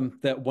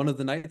that one of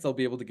the nights I'll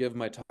be able to give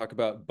my talk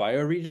about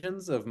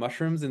bioregions of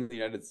mushrooms in the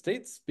United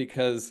States,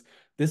 because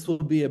this will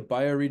be a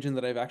bioregion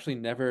that I've actually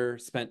never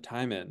spent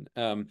time in.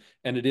 And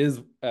it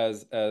is,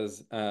 as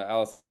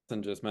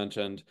Alison just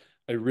mentioned,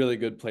 a really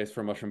good place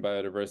for mushroom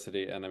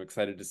biodiversity, and I'm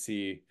excited to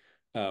see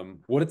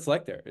what it's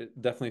like there.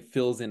 It definitely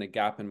fills in a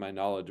gap in my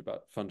knowledge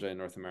about fungi in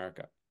North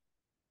America.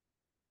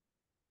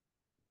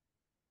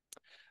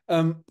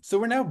 So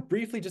we're now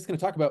briefly just going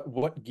to talk about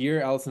what gear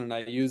Alison and I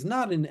use,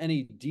 not in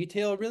any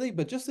detail really,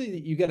 but just so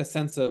that you get a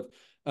sense of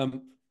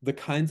the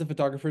kinds of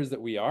photographers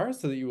that we are,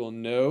 so that you will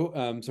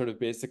know sort of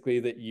basically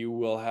that you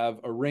will have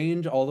a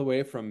range all the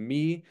way from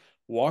me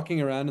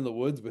walking around in the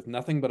woods with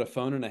nothing but a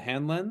phone and a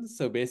hand lens.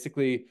 So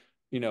basically,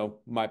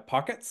 my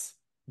pockets,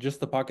 just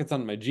the pockets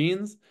on my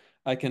jeans.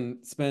 I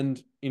can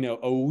spend,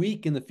 a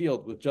week in the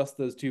field with just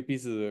those two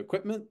pieces of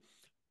equipment.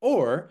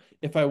 Or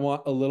if I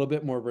want a little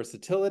bit more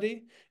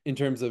versatility in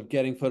terms of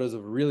getting photos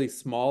of really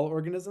small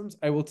organisms,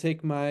 I will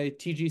take my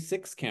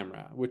TG6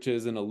 camera, which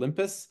is an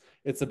Olympus.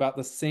 It's about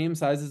the same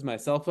size as my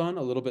cell phone,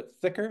 a little bit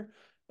thicker,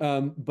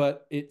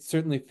 but it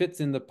certainly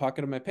fits in the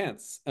pocket of my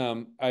pants.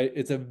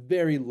 It's a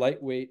very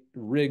lightweight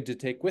rig to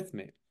take with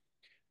me.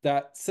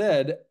 That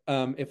said,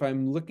 if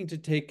I'm looking to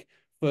take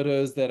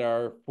photos that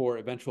are for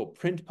eventual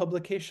print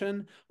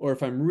publication, or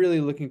if I'm really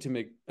looking to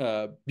make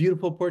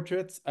beautiful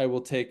portraits, I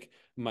will take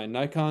my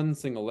Nikon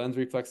single lens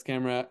reflex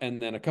camera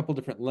and then a couple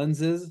different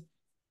lenses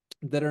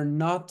that are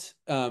not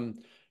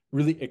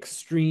really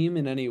extreme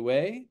in any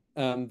way.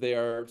 They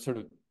are sort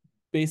of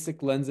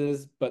basic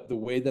lenses, but the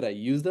way that I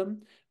use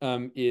them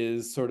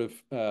is sort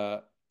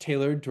of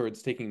tailored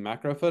towards taking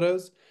macro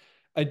photos.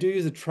 I do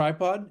use a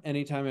tripod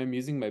anytime I'm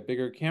using my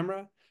bigger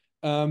camera.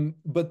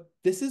 But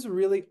this is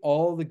really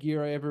all the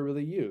gear I ever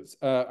really use.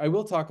 I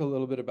will talk a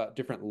little bit about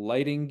different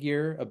lighting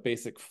gear, a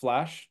basic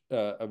flash,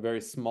 a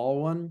very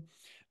small one.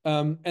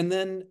 And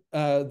then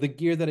the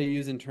gear that I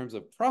use in terms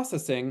of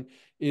processing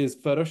is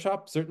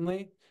Photoshop,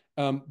 certainly,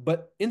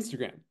 but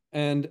Instagram.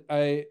 And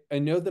I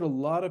know that a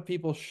lot of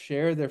people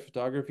share their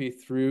photography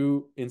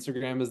through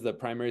Instagram as the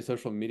primary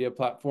social media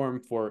platform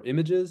for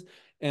images.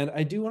 And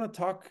I do want to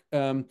talk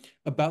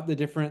about the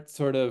different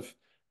sort of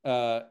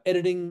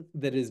editing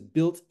that is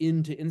built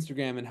into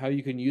Instagram and how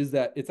you can use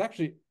that. It's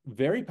actually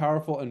very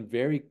powerful and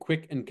very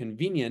quick and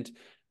convenient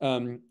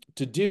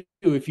to do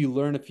if you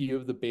learn a few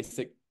of the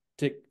basic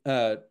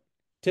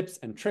tips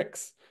and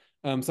tricks.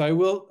 So I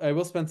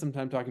will spend some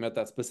time talking about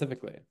that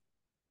specifically.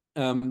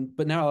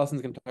 But now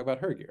Alison's going to talk about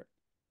her gear.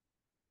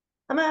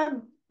 I'm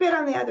a bit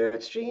on the other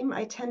extreme.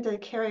 I tend to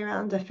carry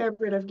around a fair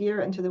bit of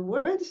gear into the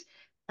woods.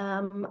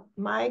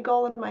 My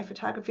goal in my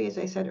photography, as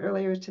I said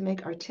earlier, is to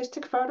make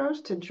artistic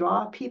photos, to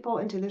draw people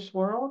into this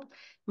world.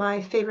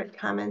 My favorite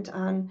comment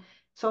on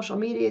social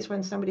media is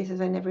when somebody says,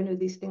 I never knew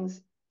these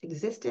things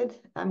existed.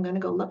 I'm going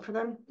to go look for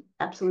them.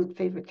 Absolute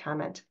favorite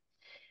comment.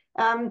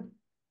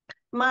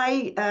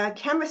 My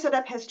camera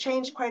setup has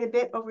changed quite a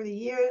bit over the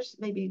years,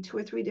 maybe 2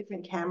 or 3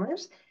 different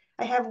cameras.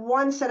 I have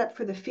one setup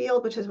for the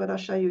field, which is what I'll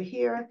show you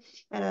here,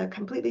 and a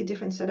completely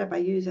different setup I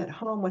use at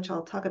home, which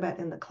I'll talk about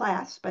in the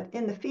class. But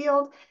in the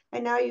field, I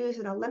now use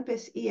an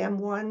Olympus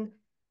EM1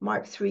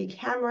 Mark III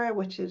camera,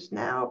 which is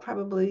now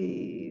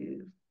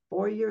probably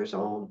 4 years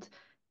old.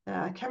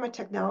 Camera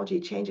technology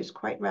changes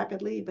quite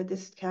rapidly, but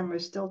this camera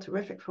is still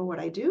terrific for what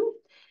I do.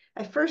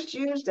 I first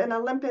used an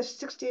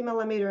Olympus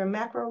 60mm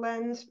macro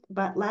lens,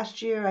 but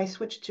last year I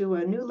switched to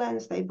a new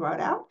lens they brought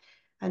out,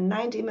 a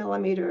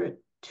 90mm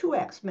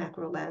 2x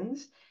macro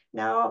lens.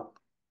 Now,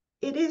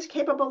 it is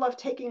capable of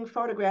taking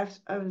photographs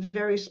of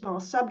very small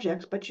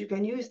subjects, but you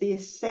can use the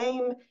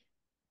same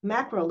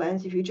macro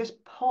lens. If you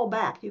just pull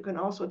back, you can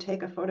also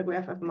take a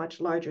photograph of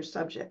much larger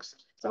subjects.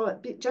 So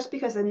just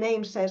because the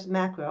name says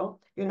macro,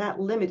 you're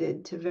not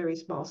limited to very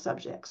small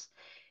subjects.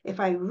 If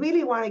I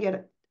really want to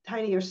get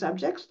tinier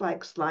subjects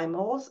like slime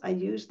molds, I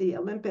use the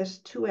Olympus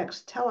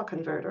 2x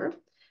teleconverter.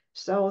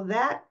 So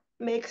that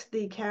makes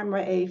the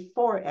camera a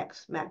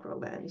 4x macro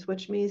lens,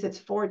 which means it's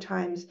 4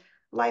 times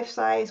life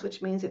size,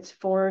 which means it's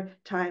 4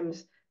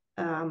 times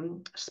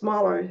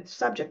smaller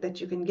subject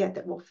that you can get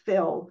that will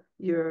fill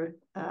your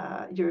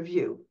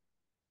view.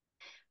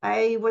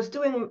 I was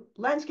doing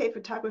landscape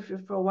photography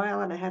for a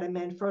while, and I had a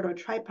Manfrotto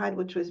tripod,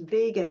 which was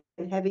big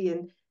and heavy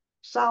and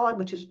solid,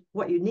 which is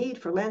what you need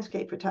for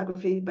landscape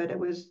photography, but it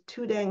was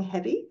too dang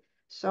heavy.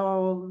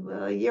 So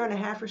a year and a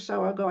half or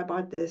so ago, I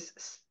bought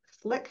this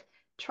slick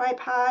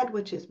tripod,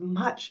 which is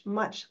much,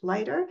 much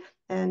lighter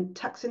and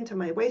tucks into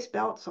my waist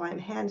belt, so I'm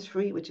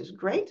hands-free, which is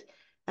great,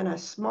 and a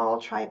small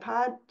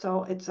tripod,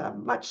 so it's a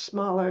much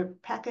smaller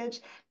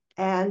package,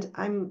 and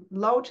I'm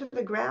low to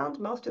the ground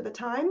most of the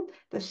time.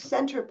 The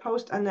center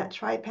post on that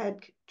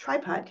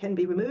tripod can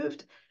be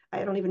removed.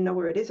 I don't even know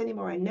where it is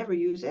anymore. I never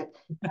use it.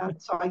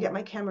 So I get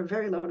my camera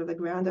very low to the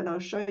ground, and I'll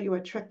show you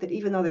a trick that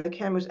even though the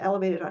camera is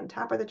elevated on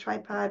top of the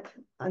tripod,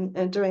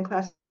 and during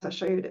class, I'll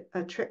show you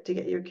a trick to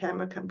get your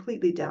camera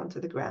completely down to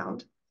the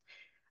ground.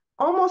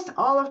 Almost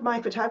all of my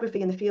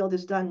photography in the field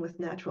is done with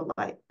natural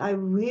light. I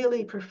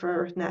really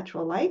prefer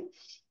natural light.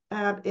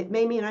 It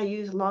may mean I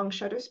use long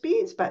shutter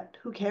speeds, but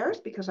who cares,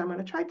 because I'm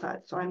on a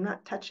tripod, so I'm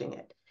not touching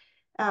it.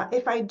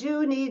 If I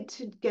do need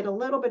to get a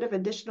little bit of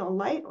additional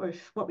light, or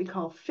what we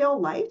call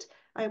fill light,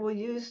 I will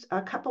use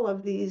a couple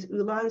of these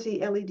Ulanzi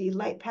LED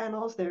light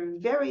panels. They're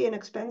very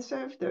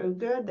inexpensive, they're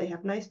good, they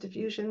have nice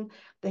diffusion,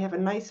 they have a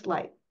nice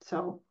light.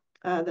 So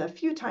The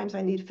few times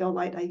I need fill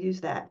light, I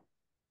use that.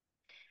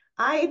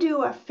 I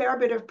do a fair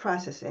bit of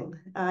processing.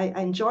 I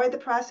enjoy the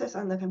process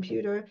on the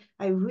computer.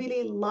 I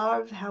really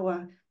love how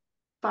a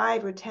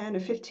 5 or 10 or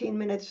 15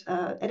 minutes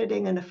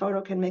editing in a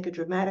photo can make a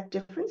dramatic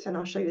difference, and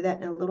I'll show you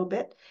that in a little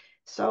bit.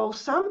 So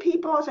some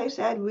people, as I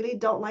said, really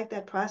don't like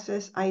that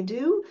process. I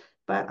do,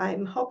 but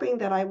I'm hoping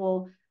that I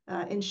will,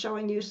 in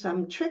showing you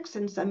some tricks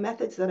and some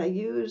methods that I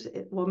use,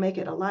 it will make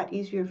it a lot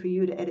easier for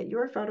you to edit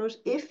your photos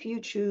if you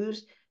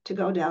choose to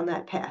go down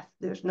that path.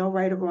 There's no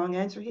right or wrong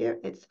answer here.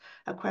 It's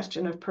a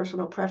question of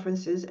personal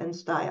preferences and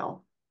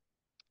style.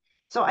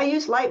 So I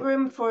use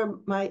Lightroom for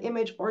my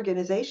image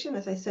organization.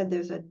 As I said,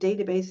 there's a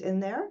database in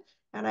there,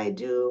 and I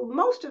do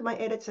most of my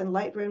edits in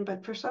Lightroom,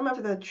 but for some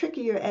of the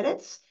trickier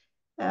edits,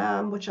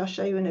 which I'll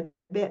show you in a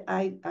bit,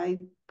 I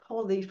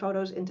pull the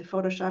photos into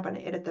Photoshop and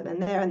I edit them in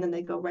there, and then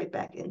they go right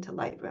back into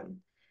Lightroom.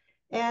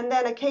 And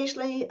then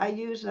occasionally I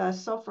use a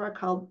software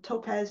called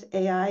Topaz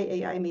AI,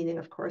 AI meaning,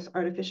 of course,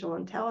 artificial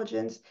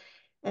intelligence.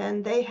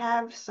 And they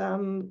have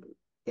some,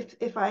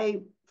 if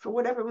I, for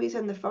whatever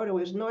reason, the photo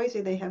is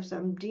noisy, they have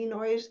some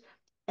denoise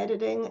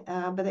editing,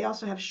 but they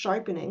also have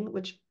sharpening,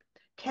 which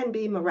can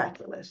be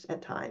miraculous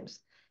at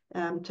times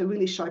to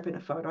really sharpen a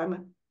photo. I'm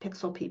a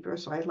pixel peeper,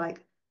 so I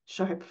like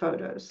sharp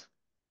photos.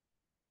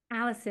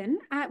 Alison,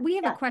 we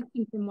have a Yeah.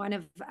 question from one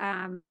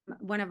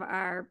of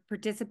our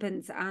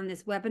participants on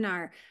this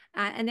webinar,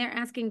 and they're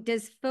asking,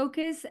 does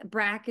focus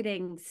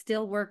bracketing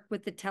still work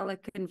with the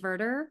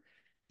teleconverter?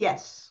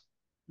 Yes.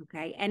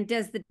 Okay, and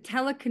does the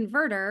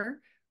teleconverter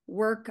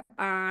work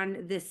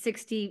on the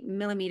 60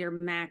 millimeter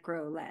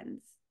macro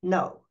lens?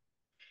 No.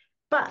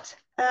 But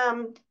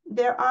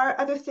there are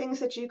other things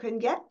that you can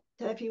get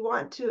if you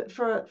want to.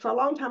 For a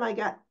long time, I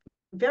got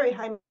very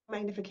high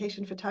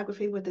magnification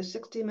photography with a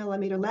 60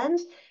 millimeter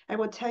lens. I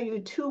will tell you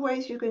two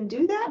ways you can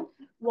do that.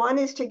 One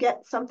is to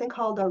get something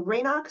called a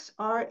Raynox,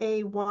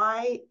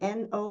 Raynox,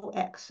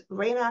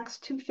 Raynox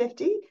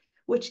 250,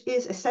 which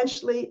is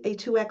essentially a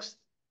 2x,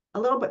 a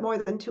little bit more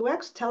than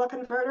 2x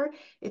teleconverter.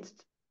 It's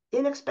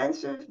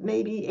inexpensive,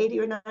 maybe $80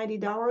 or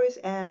 $90,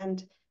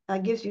 and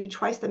gives you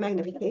twice the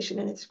magnification,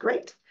 and it's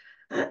great.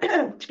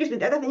 Excuse me,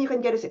 the other thing you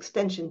can get is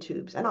extension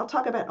tubes, and I'll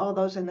talk about all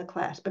those in the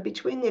class. But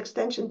between the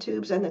extension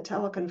tubes and the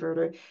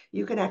teleconverter,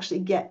 you can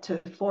actually get to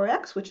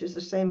 4x, which is the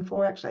same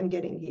 4x I'm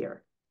getting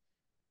here.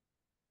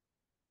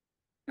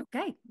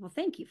 Okay, well,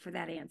 thank you for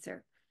that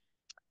answer.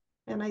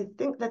 And I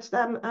think that's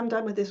I'm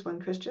done with this one,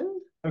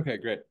 Christian. Okay,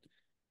 great.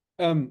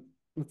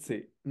 Let's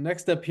see.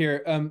 Next up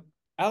here,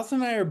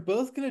 Alison and I are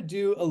both going to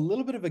do a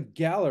little bit of a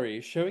gallery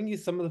showing you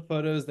some of the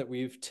photos that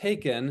we've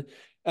taken,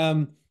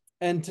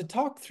 and to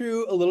talk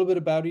through a little bit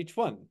about each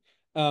one.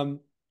 I'm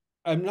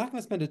not going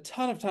to spend a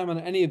ton of time on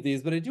any of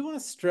these, but I do want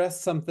to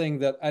stress something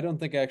that I don't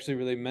think I actually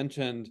really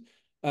mentioned.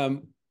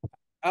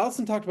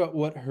 Alison talked about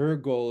what her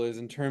goal is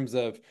in terms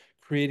of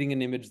creating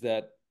an image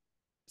that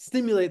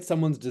stimulates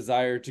someone's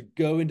desire to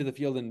go into the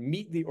field and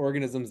meet the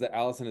organisms that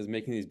Alison is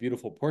making these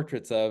beautiful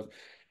portraits of.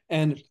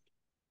 And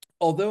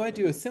although I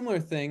do a similar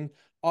thing,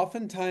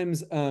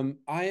 oftentimes I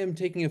am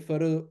taking a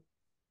photo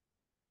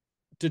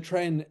to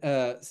try and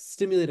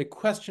stimulate a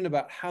question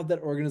about how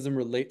that organism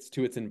relates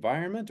to its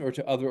environment or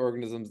to other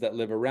organisms that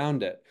live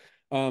around it,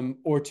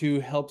 or to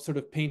help sort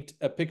of paint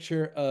a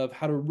picture of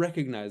how to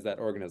recognize that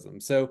organism.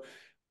 So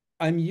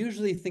I'm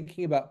usually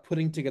thinking about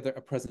putting together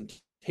a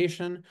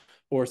presentation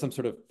or some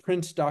sort of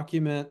print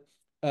document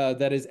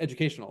that is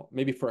educational,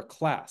 maybe for a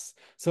class.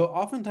 So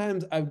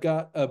oftentimes I've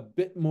got a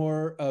bit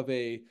more of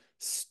a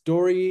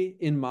story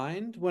in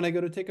mind when I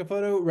go to take a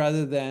photo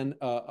rather than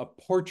a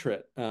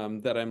portrait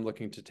that I'm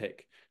looking to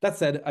take. That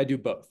said, I do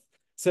both.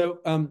 So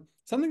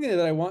something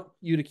that I want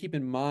you to keep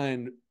in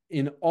mind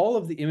in all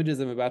of the images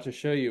I'm about to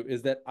show you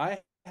is that I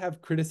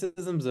have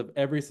criticisms of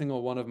every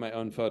single one of my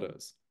own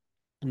photos.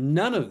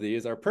 None of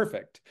these are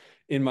perfect,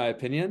 in my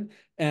opinion,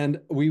 and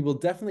we will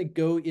definitely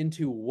go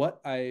into what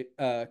I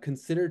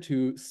consider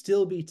to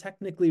still be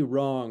technically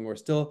wrong or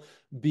still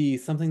be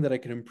something that I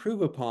can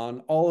improve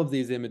upon all of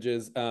these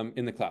images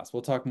in the class.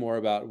 We'll talk more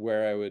about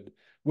where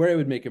I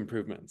would make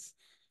improvements.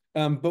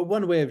 But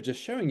one way of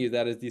just showing you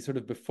that is these sort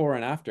of before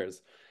and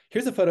afters.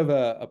 Here's a photo of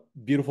a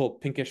beautiful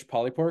pinkish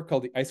polypore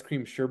called the ice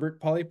cream sherbet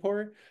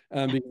polypore,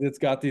 because it's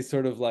got these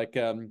sort of like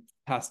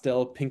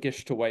pastel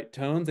pinkish to white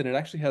tones, and it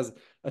actually has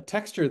a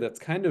texture that's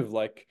kind of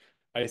like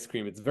ice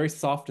cream. It's very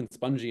soft and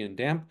spongy and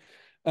damp.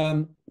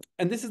 And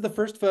this is the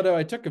first photo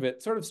I took of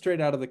it, sort of straight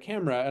out of the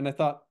camera, and I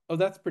thought, oh,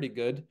 that's pretty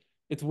good.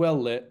 It's well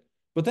lit.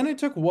 But then I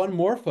took one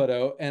more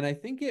photo, and I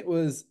think it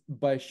was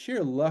by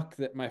sheer luck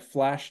that my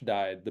flash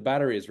died. The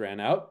batteries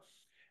ran out,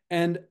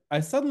 and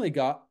I suddenly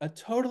got a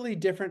totally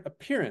different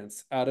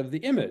appearance out of the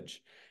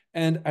image.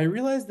 And I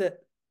realized that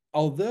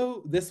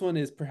although this one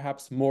is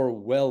perhaps more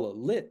well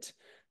lit,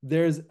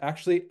 there's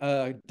actually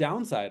a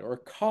downside or a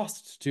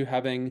cost to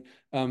having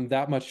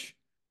that much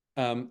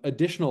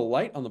additional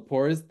light on the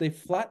pores. They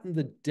flatten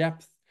the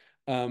depth,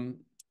 the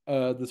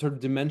sort of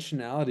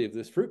dimensionality of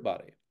this fruit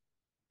body.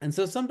 And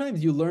so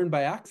sometimes you learn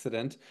by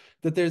accident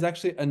that there's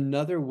actually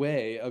another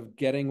way of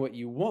getting what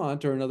you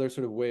want, or another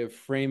sort of way of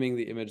framing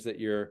the image that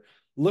you're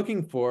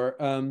looking for.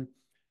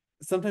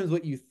 Sometimes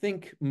what you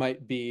think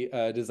might be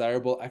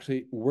desirable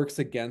actually works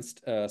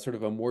against sort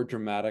of a more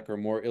dramatic or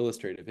more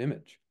illustrative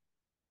image.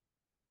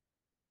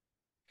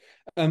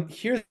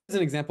 Here's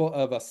an example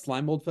of a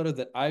slime mold photo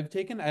that I've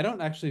taken. I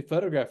don't actually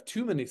photograph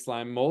too many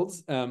slime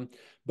molds,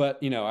 but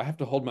I have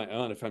to hold my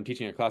own if I'm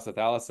teaching a class with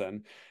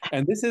Alison.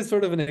 And this is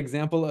sort of an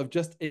example of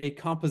just a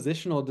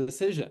compositional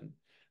decision.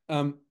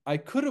 I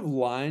could have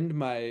lined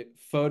my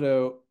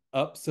photo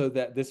up so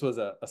that this was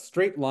a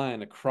straight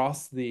line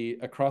across the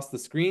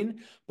screen,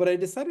 but I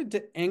decided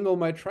to angle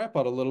my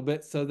tripod a little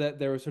bit so that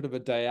there was sort of a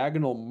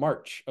diagonal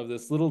march of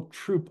this little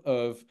troop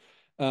of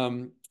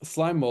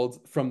slime molds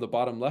from the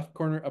bottom left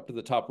corner up to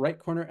the top right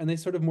corner, and they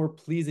sort of more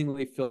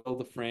pleasingly fill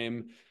the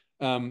frame.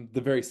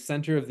 The very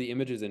center of the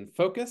image is in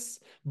focus,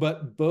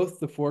 but both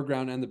the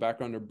foreground and the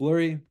background are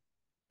blurry,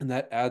 and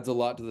that adds a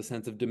lot to the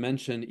sense of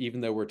dimension,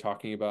 even though we're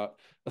talking about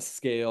a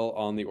scale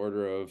on the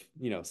order of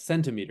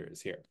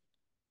centimeters here.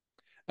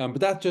 But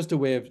that's just a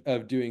way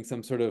of doing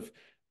some sort of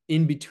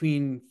in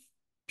between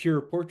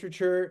pure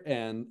portraiture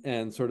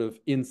and sort of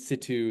in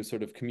situ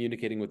sort of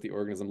communicating what the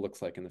organism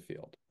looks like in the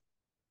field.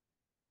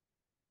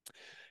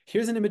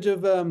 Here's an image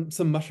of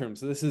some mushrooms.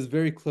 So this is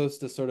very close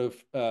to sort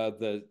of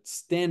the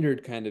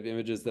standard kind of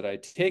images that I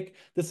take.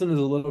 This one is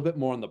a little bit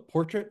more on the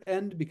portrait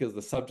end because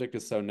the subject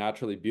is so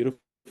naturally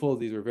beautiful.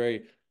 These are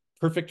very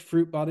perfect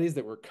fruit bodies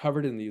that were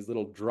covered in these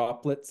little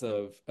droplets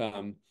of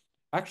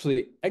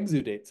actually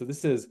exudate. So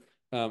this is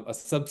a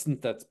substance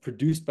that's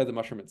produced by the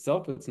mushroom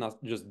itself. It's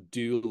not just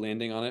dew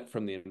landing on it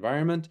from the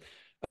environment.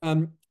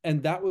 And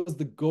that was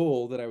the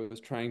goal that I was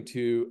trying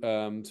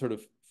to sort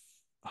of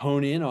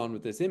hone in on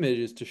with this image,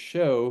 is to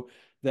show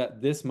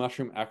that this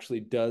mushroom actually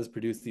does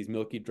produce these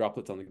milky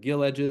droplets on the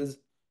gill edges.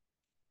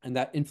 And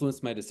that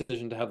influenced my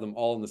decision to have them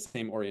all in the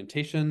same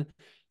orientation.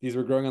 These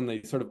were growing on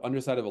the sort of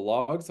underside of a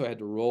log, so I had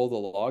to roll the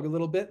log a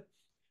little bit.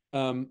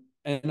 And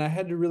I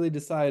had to really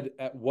decide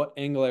at what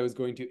angle I was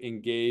going to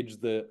engage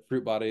the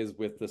fruit bodies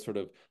with the sort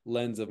of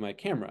lens of my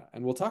camera.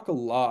 And we'll talk a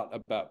lot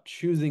about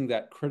choosing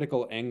that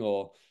critical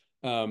angle,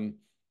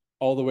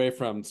 all the way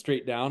from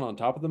straight down on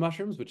top of the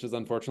mushrooms, which is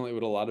unfortunately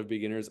what a lot of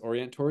beginners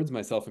orient towards,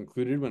 myself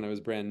included when I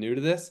was brand new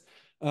to this,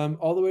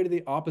 all the way to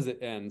the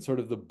opposite end, sort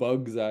of the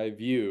bug's eye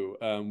view,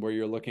 where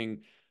you're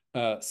looking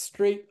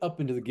straight up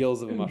into the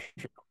gills of a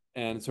mushroom,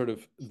 and sort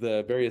of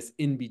the various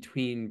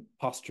in-between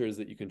postures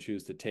that you can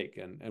choose to take,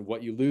 and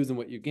what you lose and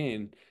what you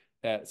gain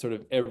at sort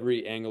of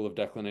every angle of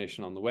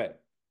declination on the way.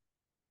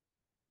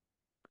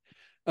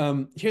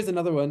 Here's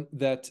another one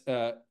that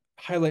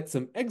highlights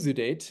some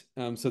exudate,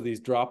 so these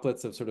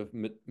droplets of sort of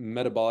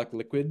metabolic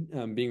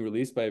liquid being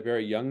released by a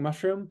very young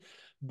mushroom.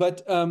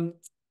 But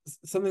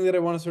something that I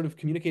want to sort of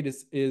communicate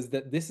is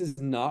that this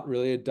is not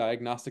really a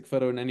diagnostic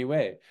photo in any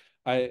way.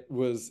 I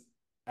was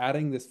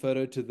adding this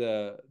photo to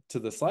the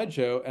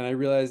slideshow, and I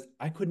realized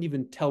I couldn't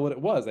even tell what it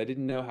was. I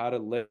didn't know how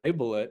to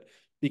label it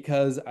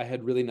because I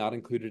had really not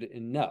included it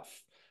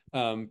enough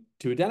to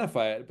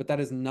identify it. But that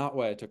is not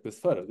why I took this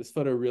photo. This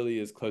photo really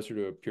is closer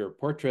to a pure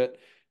portrait.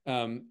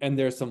 And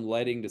there's some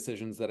lighting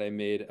decisions that I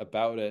made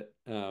about it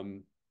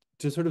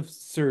to sort of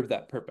serve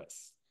that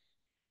purpose.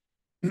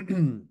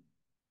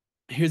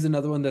 Here's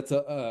another one that's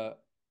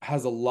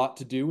has a lot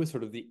to do with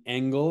sort of the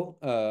angle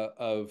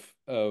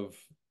of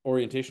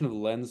orientation of the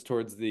lens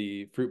towards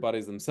the fruit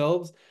bodies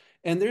themselves.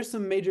 And there's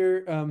some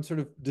major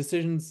sort of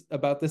decisions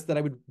about this that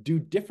I would do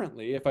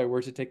differently if I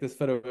were to take this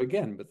photo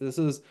again. But this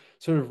is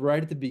sort of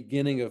right at the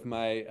beginning of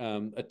my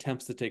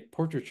attempts to take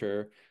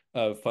portraiture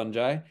of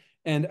fungi.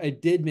 And I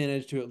did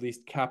manage to at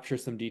least capture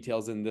some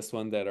details in this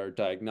one that are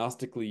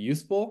diagnostically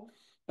useful.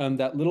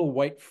 That little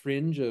white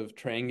fringe of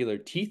triangular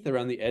teeth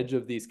around the edge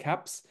of these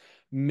caps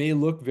may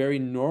look very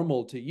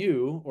normal to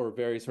you, or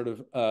very sort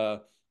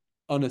of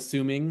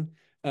unassuming,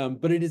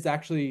 but it is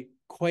actually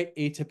quite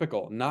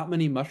atypical. Not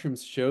many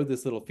mushrooms show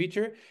this little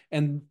feature,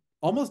 and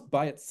almost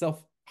by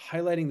itself,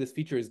 highlighting this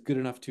feature is good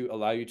enough to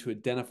allow you to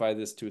identify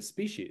this to a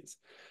species.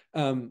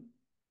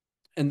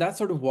 And that's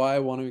sort of why I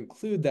want to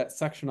include that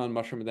section on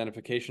mushroom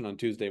identification on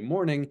Tuesday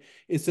morning,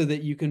 is so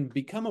that you can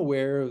become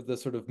aware of the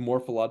sort of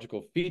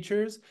morphological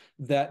features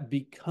that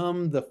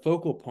become the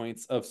focal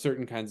points of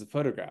certain kinds of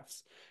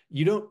photographs.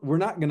 We're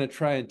not going to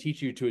try and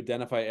teach you to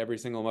identify every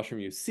single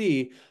mushroom you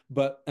see,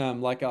 but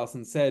like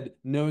Alison said,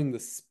 knowing the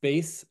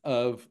space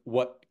of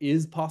what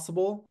is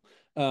possible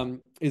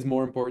is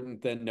more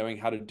important than knowing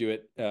how to do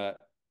it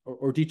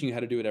or teaching you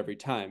how to do it every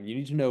time. You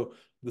need to know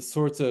the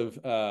sorts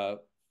of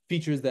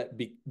features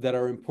that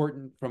are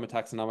important from a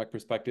taxonomic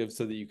perspective,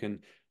 so that you can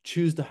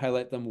choose to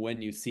highlight them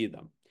when you see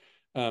them.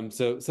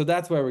 So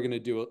that's why we're going to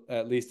do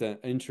at least an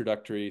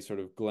introductory sort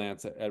of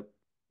glance at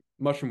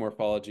mushroom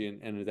morphology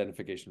and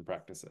identification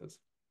practices.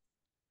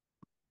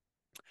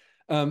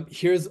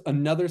 Here's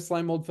another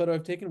slime mold photo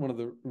I've taken, one of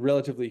the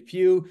relatively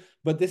few,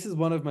 but this is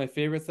one of my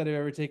favorites that I've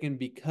ever taken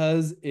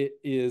because it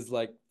is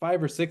like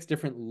 5 or 6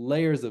 different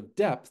layers of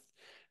depth.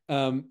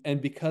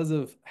 And because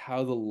of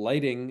how the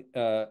lighting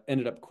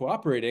ended up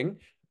cooperating,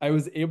 I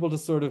was able to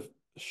sort of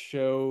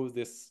show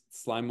this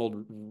slime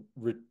mold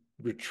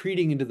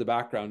retreating into the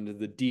background, into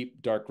the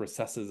deep, dark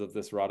recesses of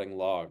this rotting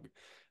log.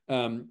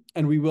 And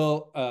we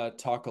will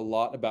talk a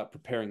lot about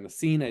preparing the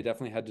scene. I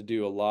definitely had to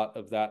do a lot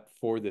of that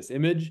for this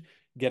image,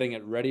 getting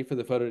it ready for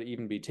the photo to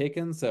even be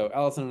taken. So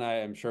Alison and I,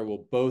 I'm sure,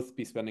 will both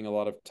be spending a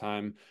lot of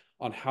time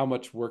on how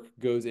much work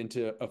goes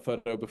into a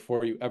photo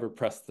before you ever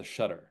press the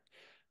shutter.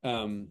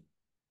 And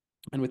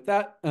with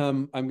that,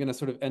 I'm going to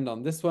sort of end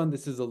on this one.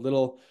 This is a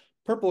little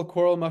purple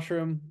coral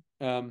mushroom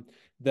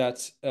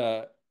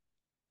that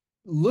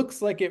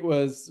looks like it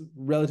was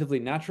relatively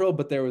natural,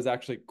 but there was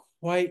actually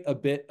quite a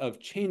bit of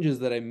changes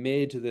that I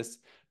made to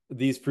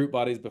these fruit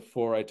bodies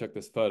before I took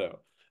this photo.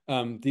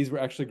 These were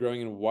actually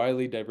growing in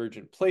wildly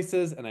divergent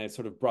places, and I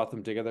sort of brought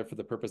them together for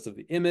the purpose of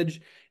the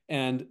image.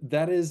 And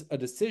that is a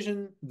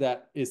decision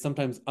that is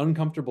sometimes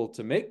uncomfortable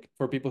to make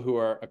for people who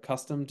are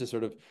accustomed to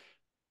sort of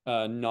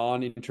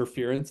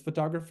non-interference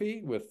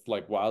photography with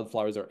like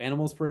wildflowers or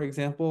animals, for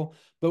example.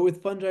 But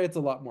with fungi, it's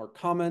a lot more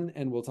common,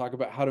 and we'll talk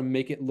about how to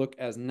make it look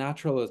as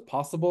natural as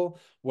possible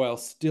while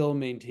still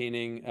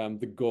maintaining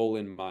the goal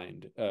in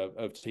mind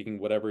of taking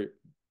whatever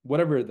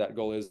that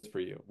goal is for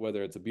you,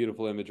 whether it's a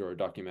beautiful image or a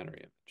documentary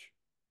image.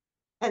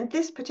 And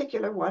this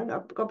particular one, I'll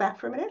go back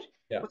for a minute,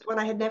 Yeah. was one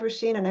I had never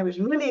seen, and I was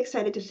really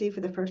excited to see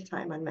for the first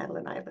time on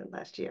Madeline Island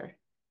last year.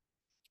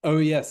 Oh,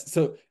 yes.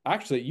 So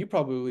actually, you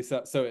probably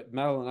saw, so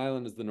Madeline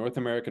Island is the North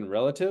American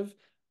relative.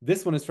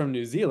 This one is from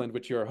New Zealand,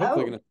 which you're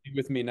hopefully going Oh, to see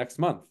with me next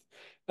month.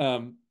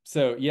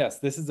 So yes,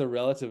 this is a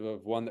relative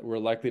of one that we're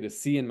likely to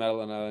see in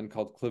Madeline Island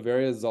called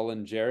Clavaria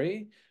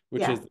zollingeri,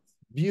 which yeah. is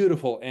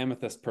beautiful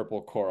amethyst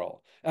purple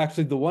coral.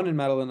 Actually, the one in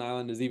Madeline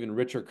Island is even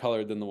richer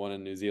colored than the one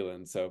in New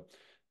Zealand. So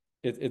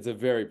it's a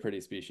very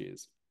pretty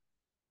species.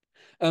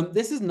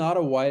 This is not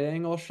a wide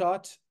angle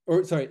shot,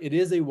 or sorry, it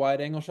is a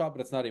wide angle shot, but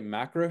it's not a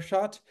macro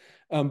shot.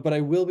 But I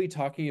will be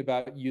talking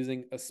about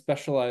using a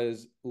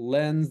specialized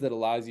lens that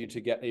allows you to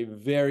get a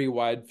very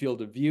wide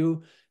field of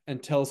view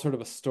and tell sort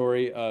of a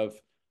story of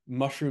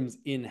mushrooms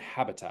in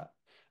habitat.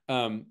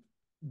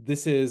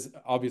 This is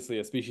obviously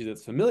a species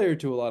that's familiar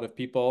to a lot of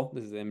people.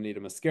 This is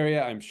Amanita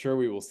muscaria. I'm sure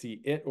we will see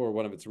it or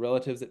one of its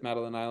relatives at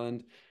Madeline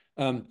Island.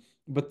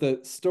 But the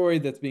story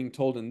that's being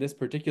told in this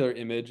particular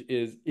image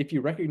is if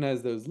you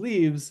recognize those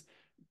leaves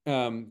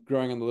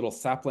growing on the little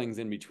saplings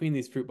in between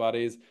these fruit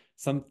bodies,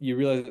 you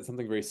realize that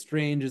something very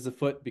strange is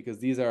afoot because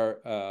these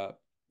are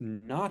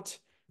not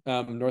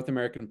North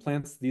American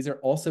plants. These are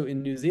also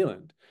in New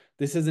Zealand.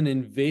 This is an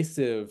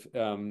invasive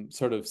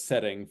sort of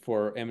setting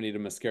for Amanita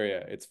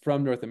muscaria. It's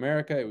from North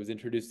America. It was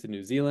introduced to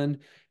New Zealand,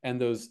 and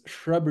those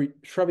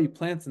shrubby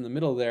plants in the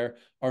middle there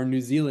are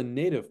New Zealand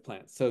native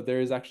plants. So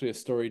there is actually a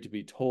story to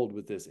be told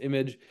with this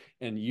image,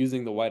 and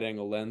using the wide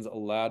angle lens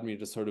allowed me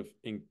to sort of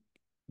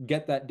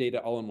get that data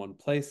all in one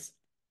place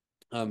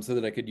so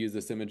that I could use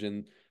this image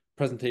in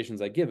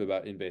presentations I give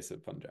about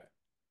invasive fungi.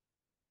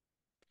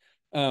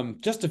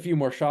 Just a few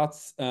more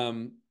shots.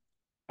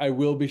 I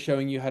will be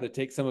showing you how to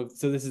take so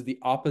this is the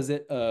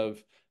opposite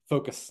of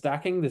focus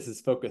stacking. This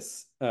is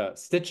focus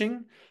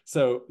stitching.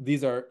 So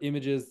these are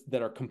images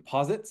that are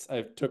composites.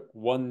 I've took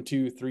 1,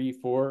 2, 3,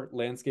 4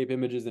 landscape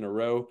images in a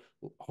row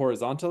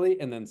horizontally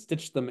and then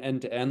stitched them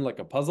end to end like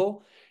a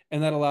puzzle.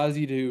 And that allows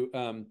you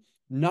to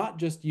not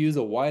just use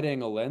a wide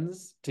angle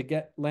lens to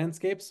get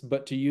landscapes,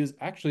 but to use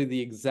actually the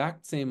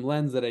exact same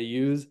lens that I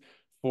use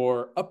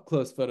for up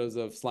close photos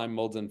of slime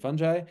molds and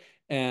fungi,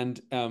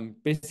 and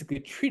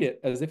basically treat it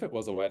as if it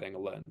was a wide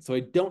angle lens. So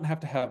I don't have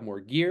to have more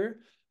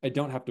gear. I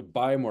don't have to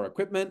buy more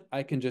equipment.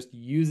 I can just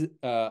use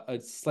a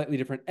slightly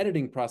different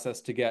editing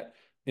process to get,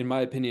 in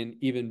my opinion,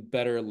 even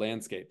better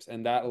landscapes.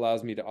 And that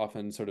allows me to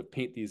often sort of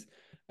paint these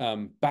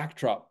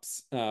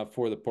backdrops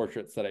for the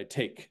portraits that I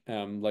take,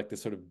 like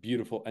this sort of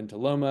beautiful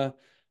entoloma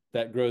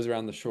that grows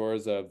around the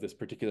shores of this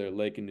particular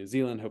lake in New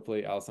Zealand.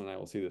 Hopefully, Alison and I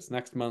will see this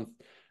next month.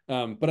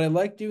 But I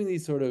like doing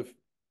these sort of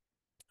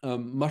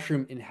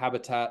mushroom in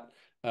habitat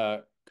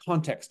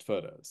context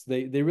photos.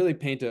 They really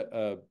paint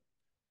a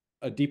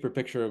deeper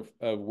picture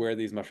of where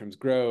these mushrooms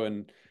grow,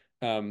 and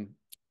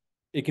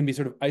it can be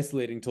sort of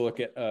isolating to look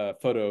at a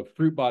photo of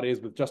fruit bodies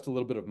with just a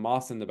little bit of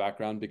moss in the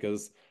background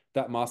because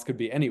that moss could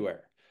be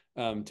anywhere.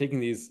 Taking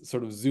these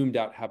sort of zoomed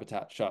out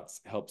habitat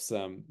shots helps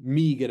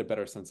me get a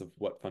better sense of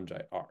what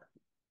fungi are.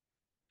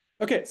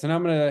 Okay, so now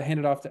I'm going to hand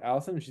it off to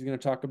Alison, and she's going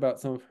to talk about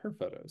some of her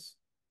photos.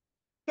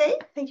 Okay,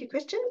 thank you,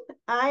 Christian.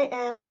 I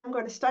am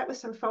going to start with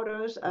some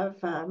photos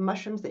of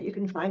mushrooms that you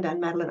can find on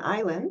Madeline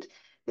Island.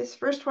 This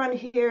first one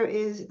here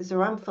is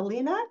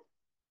Zoramphalina,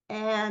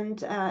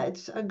 and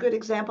it's a good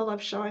example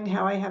of showing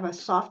how I have a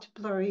soft,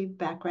 blurry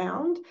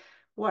background.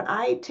 What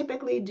I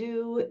typically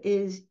do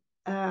is,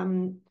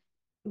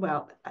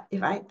 well,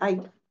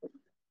 if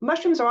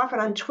mushrooms are often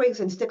on twigs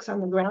and sticks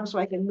on the ground so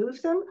I can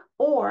move them,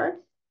 or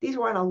these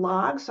were on a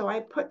log, so I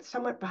put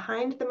somewhat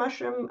behind the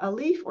mushroom a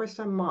leaf or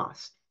some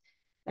moss.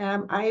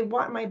 I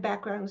want my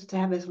backgrounds to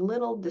have as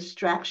little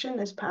distraction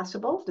as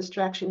possible.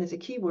 Distraction is a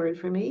key word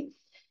for me.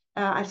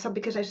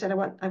 because I said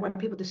I want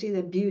people to see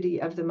the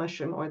beauty of the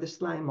mushroom or the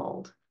slime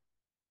mold.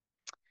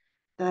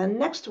 The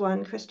next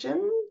one,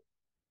 Christian.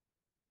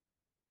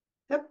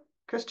 Yep,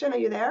 Christian, are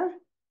you there?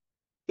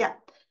 Yeah.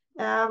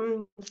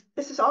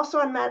 This is also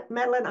on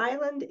Madeline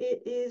Island.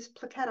 It is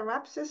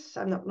Placateropsis.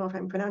 I don't know if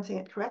I'm pronouncing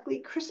it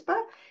correctly.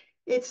 Crispa.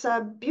 It's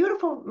a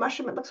beautiful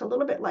mushroom. It looks a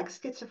little bit like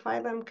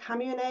Schizophyllum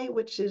commune,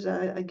 which is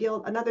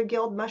another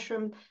gill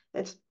mushroom.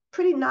 It's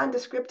pretty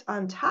nondescript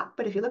on top,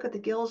 but if you look at the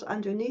gills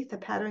underneath, the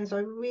patterns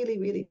are really,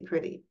 really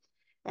pretty.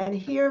 And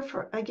here,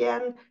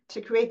 again,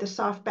 to create the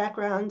soft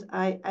background,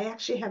 I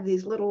actually have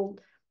these little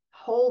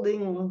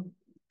holding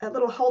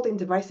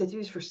device that's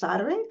used for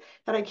soldering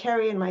that I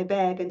carry in my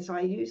bag. And so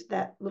I use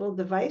that little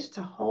device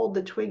to hold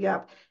the twig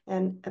up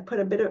and put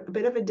a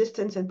bit of a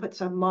distance and put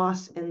some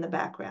moss in the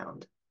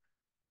background.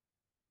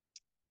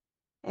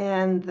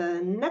 And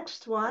the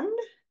next one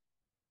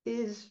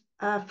is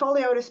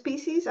Foliota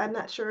species. I'm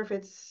not sure if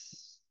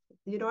it's,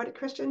 you know what,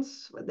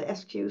 Christians, the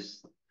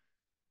SQs.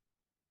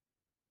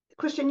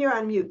 Christian, you're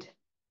on mute.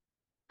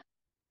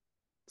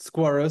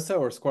 Squarosa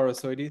or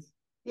Squarosoides?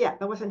 Yeah,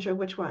 I wasn't sure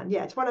which one.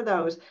 Yeah, it's one of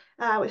those.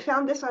 We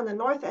found this on the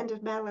north end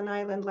of Madeline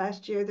Island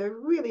last year. They're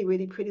really,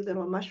 really pretty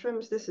little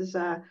mushrooms. This is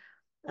the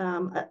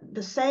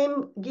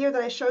same gear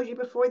that I showed you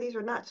before. These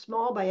are not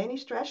small by any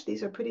stretch.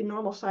 These are pretty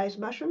normal sized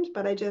mushrooms,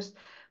 but I just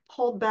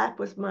pulled back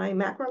with my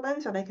macro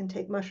lens and I can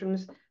take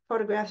mushrooms,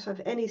 photographs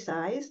of any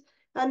size.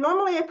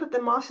 Normally I put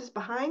the mosses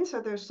behind so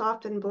they're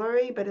soft and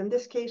blurry, but in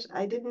this case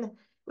I didn't.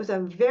 It was a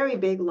very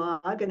big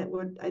log and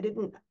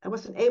I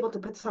wasn't able to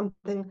put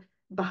something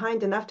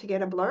behind enough to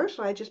get a blur,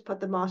 so I just put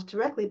the moss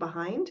directly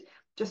behind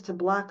just to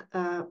block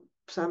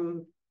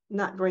some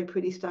not very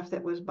pretty stuff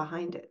that was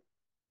behind it.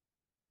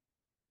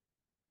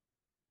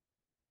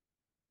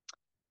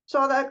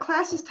 So the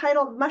class is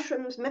titled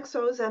Mushrooms,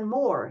 Mixos, and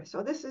More.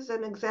 So this is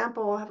an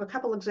example, I have a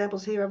couple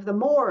examples here of the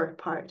more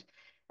part.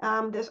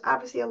 There's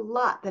obviously a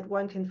lot that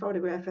one can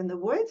photograph in the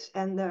woods,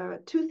 and there are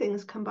two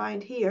things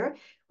combined here.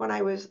 When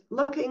I was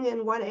looking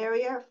in one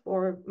area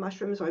for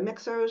mushrooms or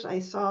mixers, I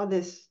saw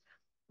this,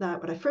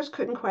 what I first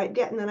couldn't quite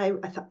get, and then I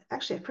thought,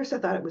 actually at first I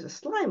thought it was a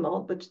slime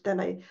mold, but then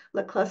I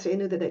looked closely, I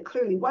knew that it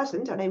clearly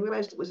wasn't, and I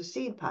realized it was a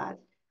seed pod.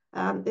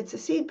 It's a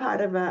seed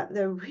pod of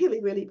they're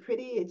really, really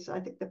pretty. I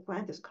think the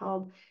plant is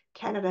called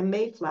Canada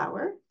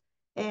Mayflower.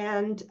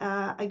 And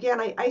again,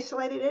 I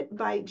isolated it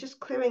by just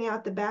clearing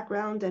out the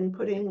background and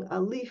putting a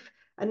leaf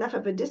enough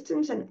of a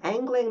distance and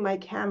angling my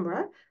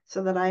camera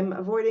so that I'm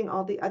avoiding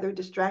all the other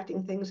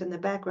distracting things in the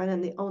background,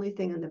 and the only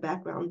thing in the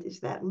background is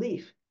that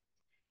leaf.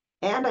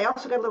 And I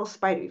also got a little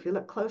spider. If you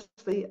look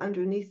closely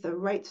underneath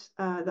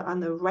on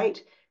the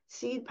right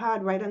seed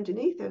pod right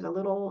underneath, there's a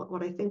little,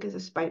 what I think is a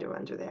spider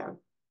under there.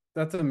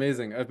 That's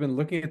amazing. I've been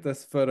looking at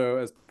this photo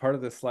as part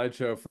of this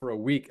slideshow for a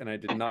week and I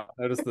did not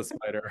notice the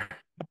spider.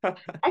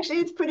 Actually,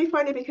 it's pretty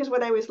funny because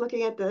when I was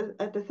looking at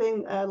the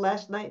thing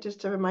last night, just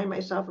to remind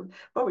myself of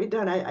what we'd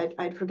done,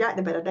 I'd forgotten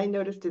about it. I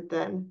noticed it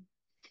then.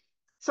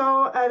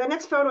 So the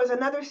next photo is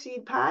another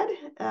seed pod.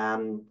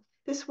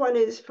 This one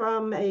is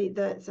from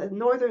it's a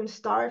northern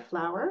star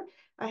flower.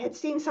 I had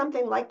seen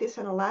something like this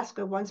in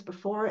Alaska once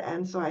before,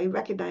 and so I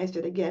recognized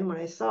it again when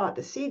I saw it.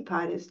 The seed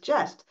pod is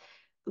just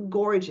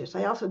gorgeous.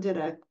 I also did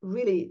a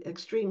really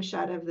extreme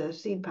shot of the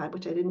seed pod,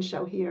 which I didn't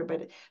show here,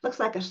 but it looks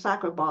like a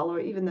soccer ball or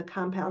even the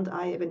compound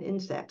eye of an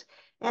insect.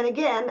 And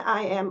again,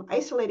 I am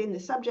isolating the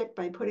subject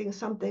by putting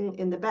something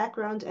in the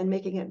background and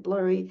making it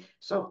blurry,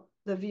 so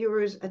the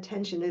viewer's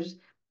attention is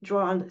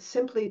drawn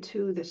simply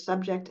to the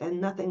subject and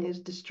nothing is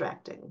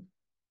distracting.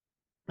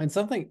 And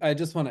something I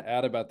just want to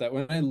add about that,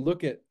 when I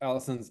look at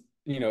Allison's,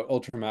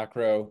 ultra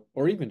macro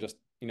or even just,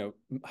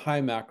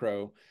 high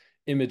macro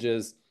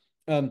images,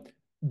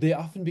 they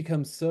often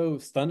become so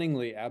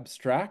stunningly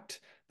abstract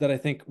that I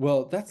think,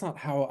 well, that's not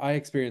how I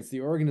experience the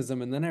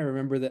organism. And then I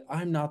remember that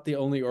I'm not the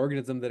only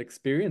organism that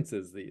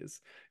experiences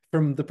these.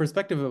 From the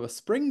perspective of a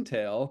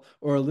springtail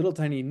or a little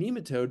tiny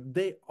nematode,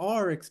 they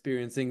are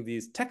experiencing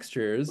these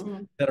textures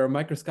that are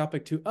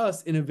microscopic to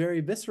us in a very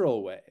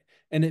visceral way.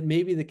 And it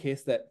may be the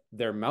case that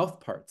their mouth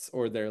parts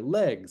or their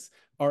legs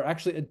are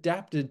actually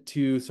adapted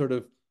to sort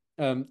of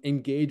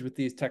engage with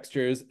these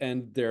textures,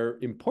 and they're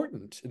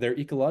important. They're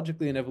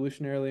ecologically and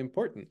evolutionarily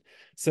important.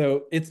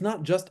 So it's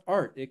not just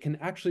art. It can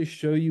actually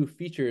show you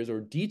features or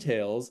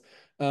details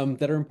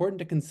that are important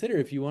to consider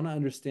if you want to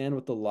understand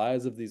what the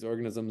lives of these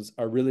organisms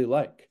are really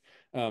like.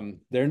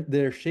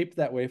 They're shaped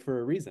that way for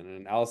a reason,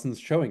 and Allison's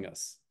showing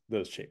us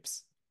those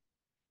shapes.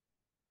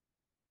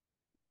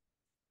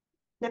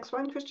 Next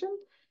one, Christian.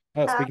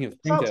 Oh, speaking of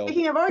So springtails.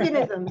 speaking of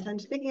organisms and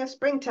speaking of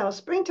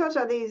springtails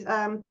are these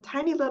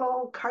tiny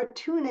little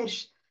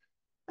cartoonish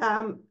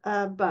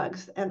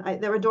bugs,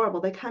 and they're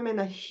adorable. They come in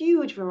a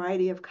huge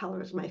variety of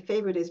colors. My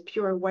favorite is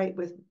pure white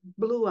with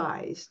blue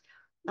eyes.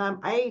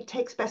 I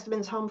take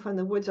specimens home from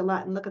the woods a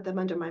lot and look at them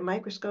under my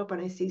microscope,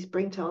 and I see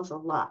springtails a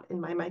lot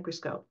in my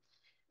microscope.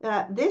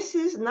 This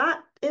is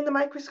not in the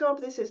microscope.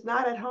 This is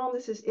not at home.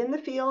 This is in the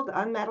field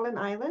on Madeline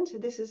Island.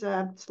 This is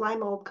a slime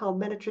mold called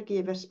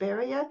Metatrichia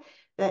vesperia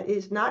that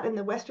is not in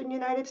the Western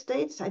United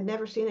States. I'd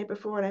never seen it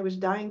before, and I was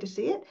dying to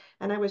see it.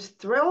 And I was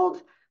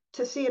thrilled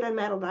to see it on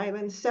Madeline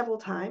Island several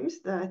times.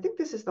 I think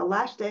this is the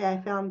last day I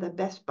found the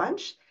best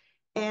bunch.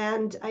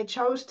 And I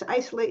chose to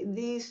isolate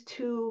these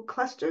two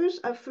clusters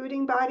of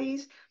fruiting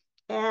bodies.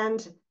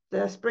 And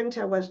the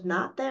springtail was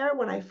not there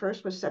when I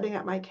first was setting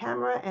up my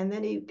camera, and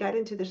then he got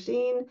into the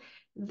scene.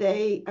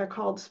 They are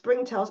called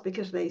springtails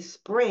because they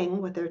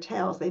spring with their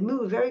tails. They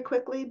move very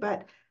quickly,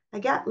 but I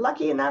got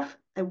lucky enough.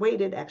 I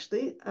waited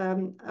actually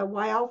a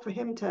while for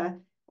him to,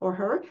 or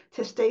her,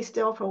 to stay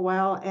still for a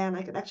while, and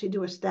I could actually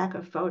do a stack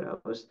of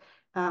photos.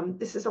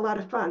 This is a lot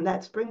of fun.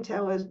 That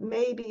springtail is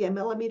maybe 1.5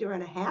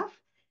 millimeters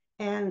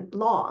and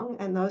long,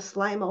 and those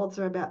slime molds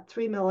are about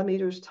 3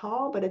 millimeters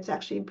tall, but it's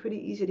actually pretty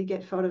easy to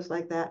get photos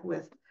like that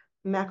with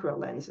macro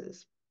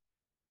lenses.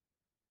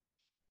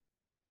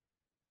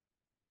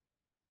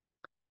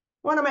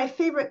 One of my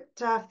favorite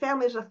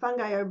families of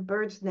fungi are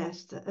bird's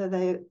nest.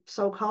 They're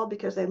so called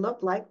because they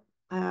look like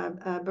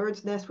a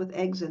bird's nest with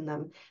eggs in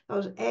them.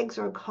 Those eggs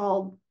are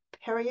called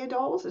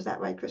periodoles. Is that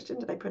right, Kristen?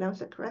 Did I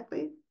pronounce it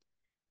correctly?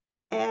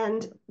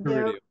 And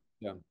they're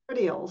yeah.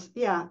 Periodoles,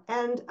 yeah.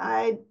 And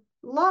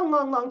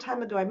long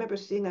time ago, I remember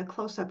seeing a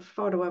close-up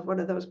photo of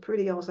one of those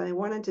periodoles, and I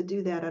wanted to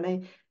do that. And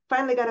I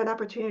finally got an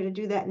opportunity to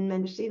do that in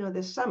Mendocino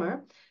this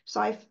summer.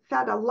 So I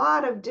found a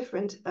lot of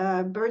different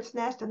bird's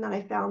nests, and then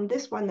I found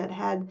this one that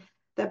had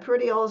the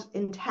periodoles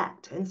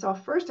intact. And so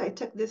first I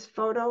took this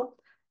photo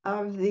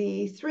of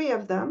the 3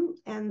 of them,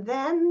 and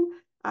then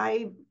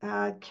I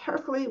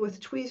carefully, with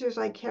tweezers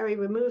I carry,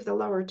 removed the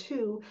lower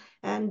 2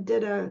 and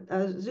did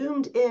a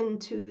zoomed in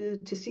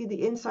to see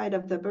the inside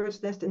of the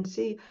bird's nest and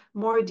see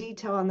more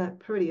detail on the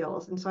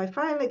periodoles. And so I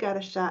finally got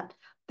a shot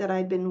that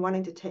I'd been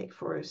wanting to take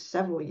for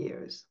several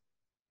years.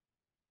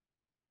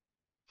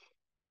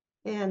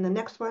 And the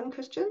next one,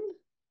 Christian.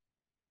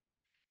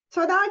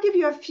 So now I'll give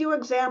you a few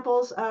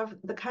examples of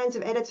the kinds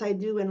of edits I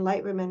do in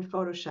Lightroom and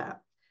Photoshop.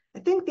 I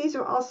think these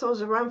are also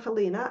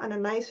Zoramphalina on a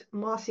nice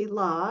mossy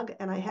log,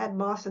 and I had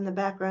moss in the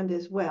background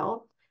as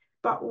well.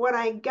 But when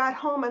I got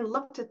home and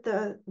looked at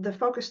the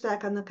focus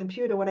stack on the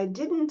computer, what I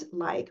didn't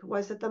like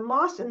was that the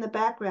moss in the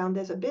background,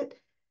 there's a bit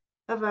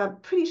of a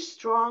pretty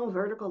strong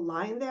vertical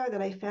line there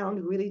that I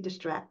found really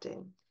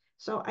distracting.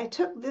 So I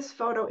took this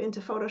photo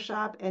into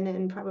Photoshop, and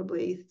in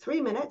probably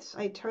 3 minutes,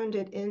 I turned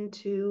it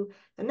into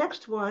the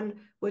next one,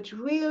 which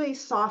really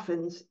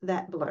softens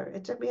that blur.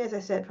 It took me, as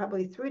I said,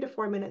 probably 3 to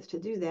 4 minutes to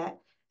do that.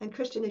 And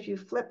Christian, if you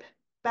flip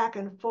back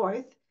and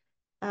forth,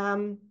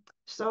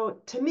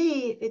 so to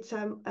me, it's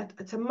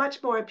a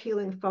much more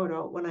appealing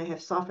photo when I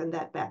have softened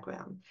that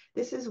background.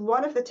 This is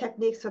one of the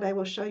techniques that I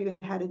will show you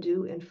how to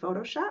do in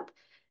Photoshop.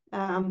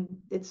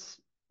 It's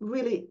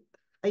really,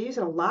 I use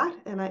it a lot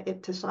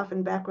to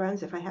soften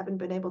backgrounds if I haven't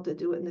been able to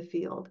do it in the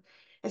field.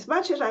 As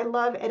much as I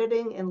love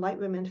editing in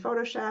Lightroom and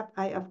Photoshop,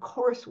 I of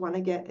course want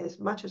to get as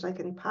much as I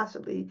can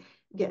possibly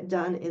get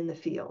done in the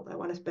field. I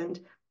want to spend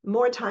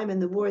more time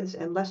in the woods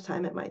and less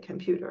time at my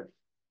computer.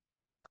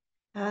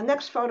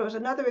 Next photo is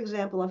another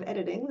example of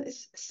editing.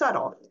 It's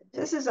subtle.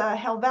 This is a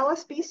Helvella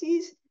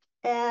species,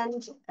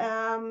 and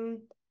I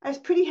was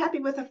pretty happy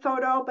with the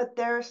photo, but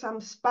there are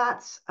some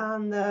spots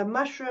on the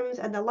mushrooms,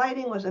 and the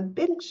lighting was a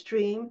bit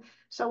extreme.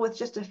 So with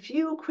just a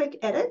few quick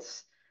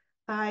edits,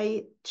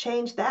 I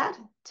changed that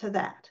to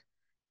that.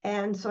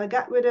 And so I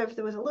got rid of,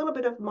 there was a little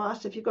bit of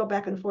moss. If you go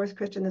back and forth,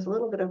 Christian, there's a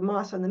little bit of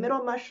moss on the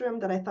middle mushroom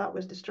that I thought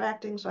was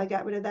distracting. So I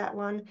got rid of that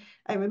one.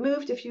 I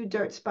removed a few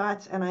dirt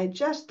spots, and I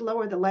just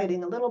lowered the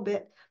lighting a little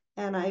bit.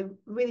 And I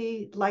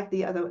really like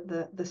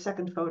the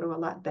second photo a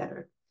lot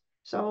better.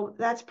 So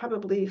that's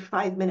probably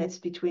 5 minutes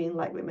between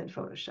Lightroom and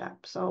Photoshop.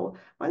 So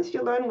once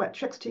you learn what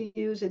tricks to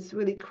use, it's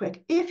really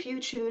quick if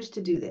you choose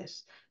to do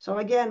this. So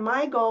again,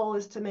 my goal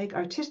is to make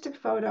artistic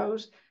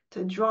photos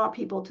to draw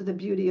people to the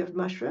beauty of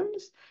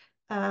mushrooms.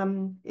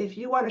 If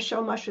you want to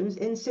show mushrooms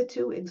in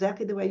situ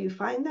exactly the way you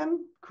find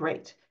them,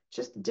 great.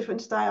 Just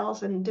different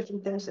styles and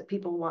different things that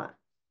people want.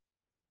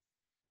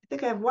 I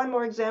think I have one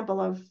more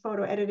example of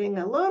photo editing,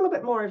 a little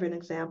bit more of an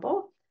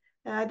example.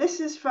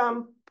 This is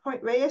from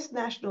Point Reyes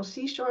National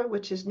Seashore,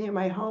 which is near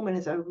my home and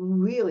is a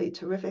really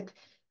terrific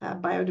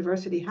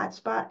biodiversity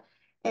hotspot.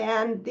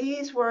 And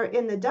these were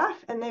in the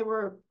duff, and they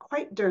were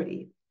quite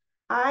dirty.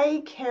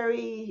 I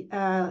carry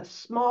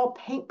small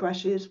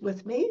paintbrushes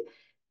with me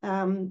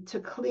to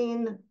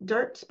clean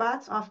dirt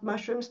spots off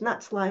mushrooms,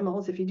 not slime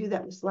molds. If you do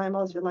that with slime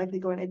molds, you're likely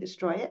going to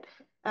destroy it.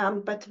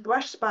 But to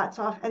brush spots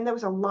off, and there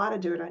was a lot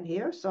of dirt on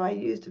here, so I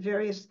used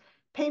various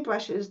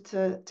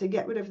paintbrushes to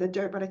get rid of the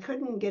dirt, but I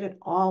couldn't get it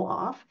all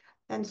off.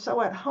 And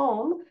so at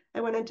home,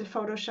 I went into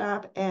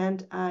Photoshop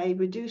and I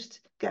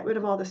got rid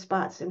of all the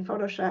spots in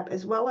Photoshop,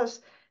 as well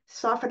as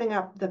softening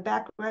up the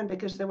background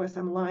because there were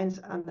some lines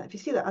on if you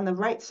see that on the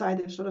right side,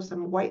 there's sort of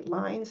some white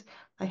lines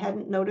I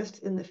hadn't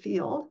noticed in the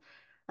field.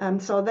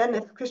 So then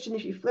Christian,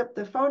 if you flip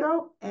the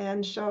photo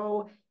and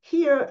show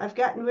Here, I've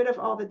gotten rid of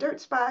all the dirt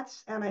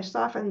spots and I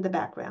softened the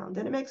background.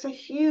 And it makes a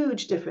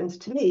huge difference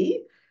to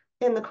me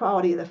in the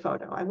quality of the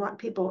photo. I want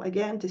people,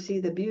 again, to see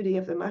the beauty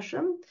of the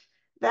mushroom.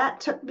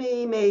 That took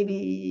me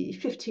maybe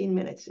 15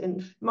 minutes,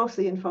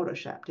 mostly in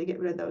Photoshop, to get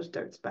rid of those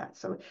dirt spots.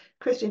 So,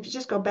 Christian, if you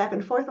just go back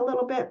and forth a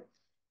little bit,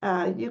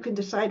 you can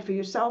decide for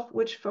yourself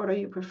which photo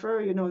you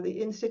prefer,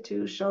 the in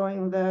situ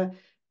showing the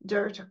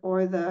dirt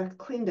or the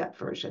cleaned up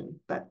version.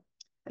 But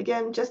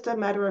again, just a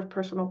matter of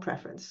personal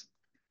preference.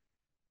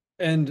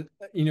 And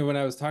when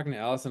I was talking to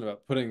Alison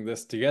about putting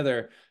this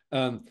together,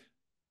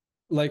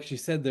 like she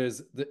said,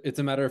 it's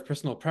a matter of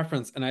personal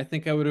preference, and I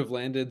think I would have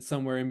landed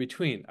somewhere in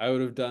between. I would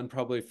have done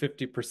probably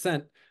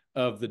 50%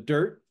 of the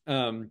dirt,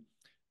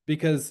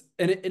 because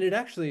it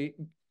actually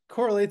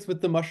correlates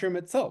with the mushroom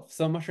itself.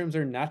 Some mushrooms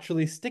are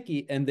naturally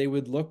sticky, and they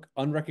would look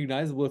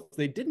unrecognizable if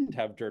they didn't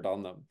have dirt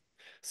on them.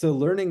 So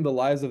learning the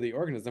lives of the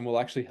organism will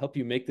actually help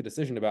you make the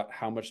decision about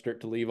how much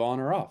dirt to leave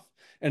on or off.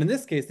 And in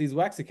this case, these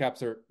waxy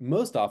caps are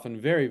most often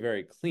very,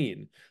 very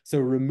clean. So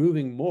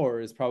removing more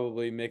is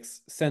probably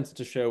makes sense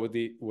to show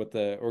what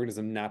the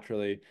organism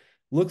naturally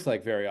looks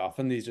like very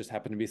often. These just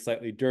happen to be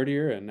slightly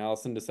dirtier, and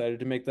Alison decided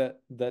to make that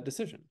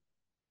decision.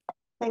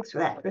 Thanks for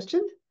that,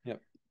 Christian.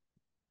 Yep.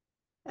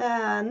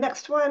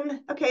 Next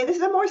one. Okay, this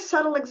is a more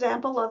subtle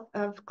example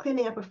of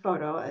cleaning up a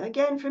photo.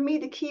 Again, for me,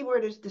 the key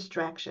word is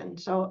distraction.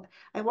 So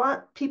I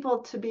want people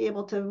to be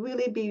able to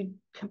really be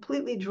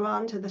completely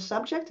drawn to the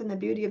subject and the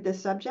beauty of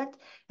this subject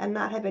and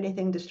not have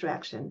anything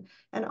distraction.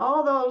 And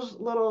all those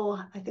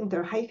little, I think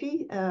they're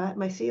hyphae,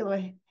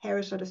 mycelial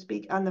hairs, so to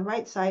speak, on the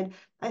right side,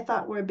 I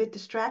thought were a bit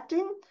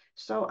distracting.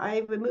 So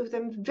I removed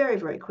them very,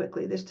 very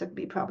quickly. This took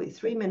me probably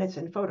 3 minutes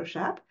in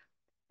Photoshop.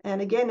 And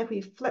again, if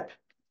we flip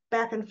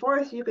back and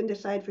forth, you can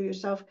decide for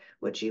yourself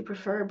what you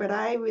prefer, but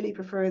I really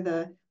prefer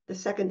the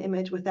second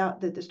image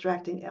without the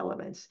distracting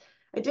elements.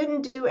 I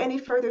didn't do any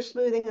further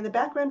smoothing in the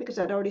background because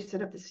I'd already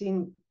set up the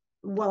scene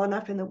well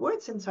enough in the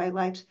woods, and so I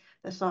liked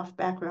the soft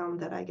background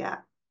that I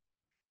got.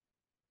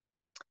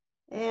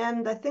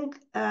 And I think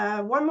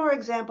one more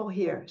example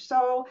here.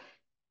 So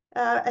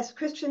as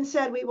Christian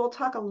said, we will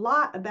talk a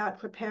lot about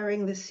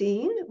preparing the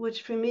scene,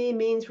 which for me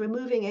means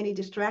removing any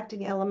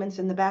distracting elements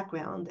in the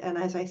background. And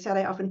as I said,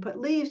 I often put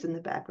leaves in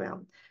the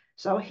background.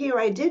 So here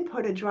I did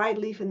put a dried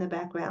leaf in the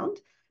background,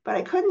 but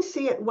I couldn't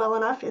see it well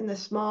enough in the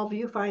small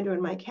viewfinder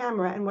in my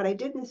camera. And what I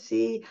didn't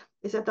see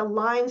is that the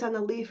lines on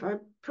the leaf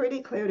are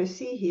pretty clear to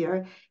see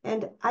here.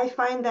 And I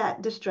find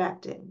that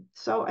distracting.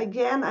 So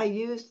again, I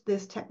used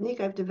this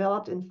technique I've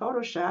developed in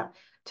Photoshop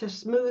to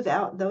smooth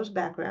out those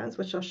backgrounds,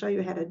 which I'll show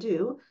you how to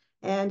do.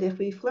 And if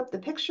we flip the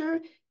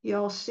picture,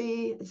 you'll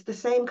see it's the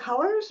same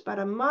colors, but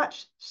a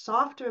much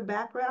softer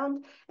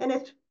background.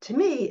 And to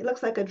me, it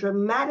looks like a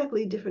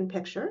dramatically different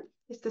picture.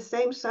 It's the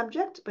same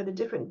subject, but a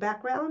different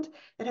background.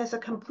 It has a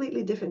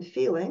completely different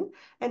feeling.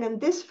 And in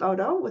this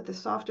photo with the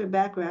softer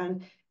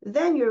background,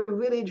 then you're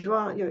really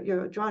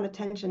drawn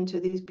attention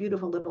to these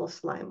beautiful little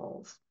slime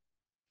moles.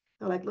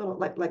 They're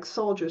like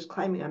soldiers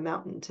climbing a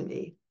mountain to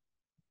me.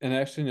 And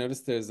I actually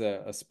noticed there's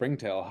a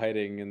springtail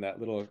hiding in that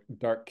little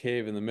dark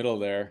cave in the middle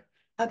there.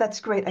 Oh,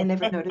 that's great. I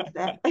never noticed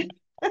that.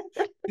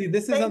 See,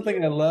 this is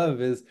something I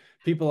love is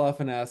people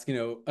often ask,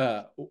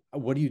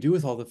 what do you do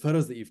with all the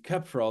photos that you've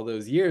kept for all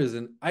those years?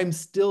 And I'm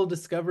still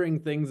discovering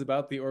things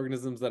about the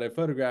organisms that I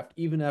photographed,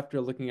 even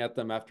after looking at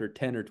them after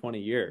 10 or 20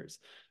 years.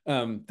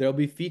 There'll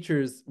be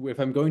features, if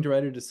I'm going to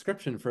write a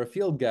description for a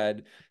field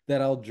guide,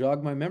 that I'll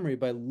jog my memory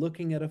by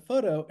looking at a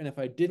photo. And if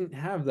I didn't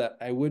have that,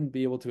 I wouldn't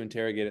be able to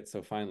interrogate it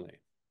so finely.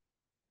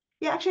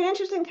 Yeah, actually, an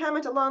interesting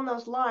comment along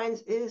those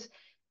lines is,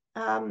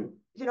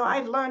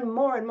 I've learned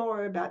more and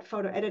more about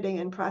photo editing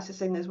and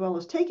processing as well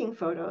as taking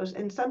photos.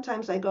 And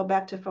sometimes I go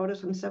back to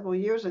photos from several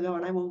years ago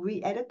and I will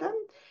re-edit them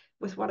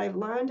with what I've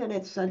learned, and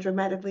it's a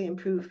dramatically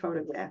improved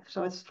photograph.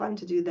 So it's fun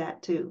to do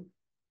that too.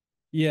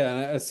 Yeah, and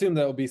I assume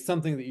that will be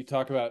something that you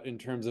talk about in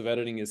terms of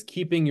editing is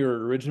keeping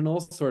your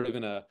originals sort of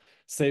in a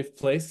safe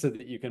place so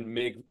that you can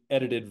make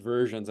edited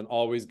versions and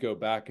always go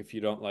back if you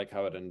don't like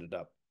how it ended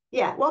up.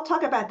 Yeah, we'll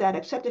talk about that,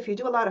 except if you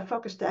do a lot of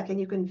focus stacking,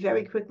 you can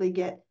very quickly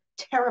get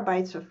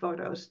terabytes of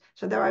photos.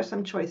 So there are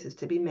some choices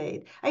to be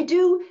made. I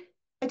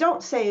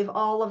don't save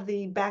all of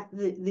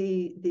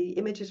the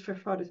images for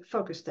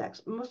focus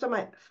stacks. Most of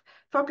my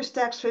focus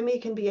stacks for me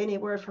can be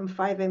anywhere from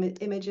 5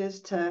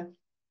 images to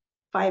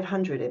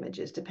 500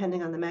 images,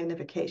 depending on the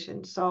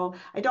magnification. So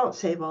I don't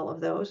save all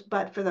of those,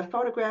 but for the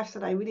photographs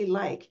that I really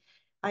like,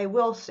 I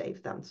will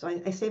save them. So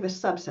I save a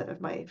subset of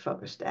my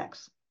focus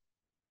stacks.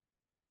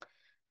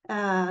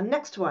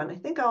 Next one, I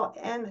think I'll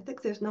end. I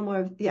think there's no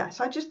more. Yeah,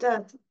 so I just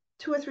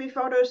 2 or 3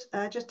 photos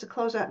just to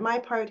close out my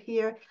part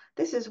here.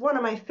 This is one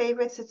of my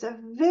favorites. It's a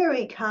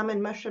very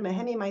common mushroom, a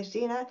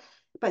hemimycena,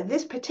 but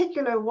this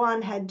particular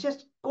one had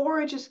just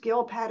gorgeous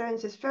gill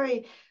patterns. It's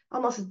very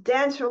almost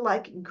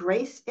dancer-like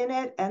grace in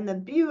it, and the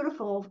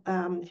beautiful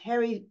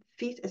hairy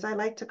feet, as I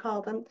like to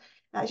call them.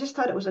 I just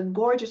thought it was a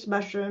gorgeous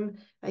mushroom.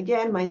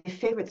 Again, my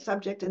favorite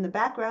subject in the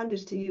background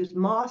is to use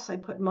moss. I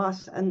put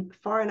moss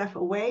far enough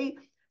away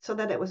so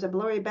that it was a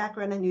blurry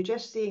background and you're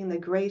just seeing the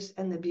grace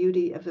and the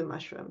beauty of the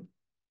mushroom.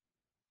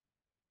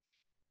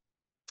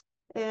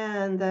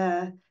 And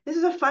this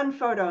is a fun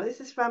photo.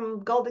 This is from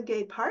Golden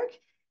Gate Park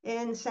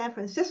in San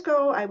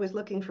Francisco. I was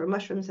looking for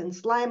mushrooms and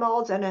slime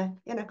molds, and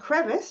in a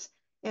crevice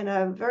in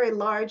a very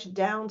large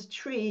downed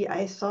tree,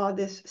 I saw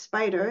this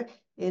spider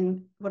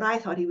in what I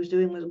thought he was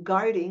doing was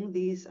guarding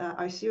these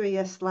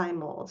Arceria slime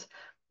molds.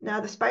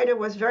 Now, the spider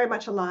was very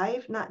much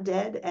alive, not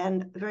dead,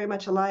 and very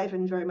much alive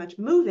and very much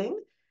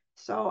moving.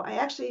 So I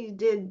actually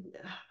did,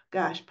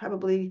 gosh,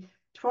 probably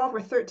 12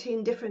 or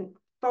 13 different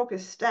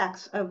focus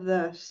stacks of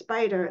the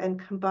spider and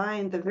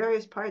combined the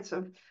various parts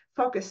of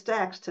focus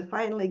stacks to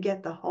finally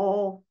get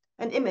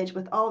an image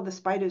with all of the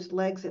spider's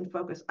legs in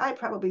focus. I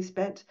probably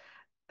spent,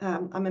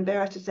 I'm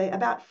embarrassed to say,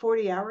 about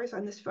 40 hours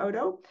on this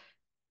photo,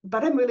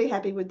 but I'm really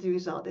happy with the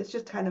result. It's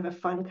just kind of a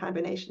fun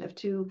combination of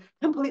two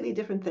completely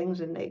different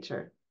things in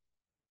nature.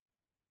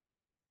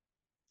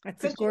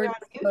 That's a gorgeous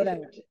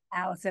photo,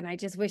 Alison. I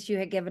just wish you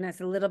had given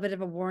us a little bit of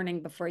a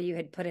warning before you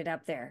had put it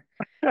up there.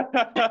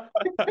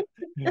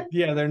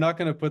 Yeah, they're not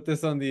going to put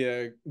this on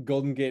the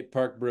Golden Gate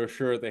Park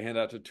brochure they hand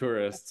out to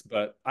tourists,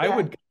 but I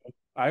would go.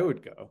 I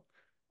would go.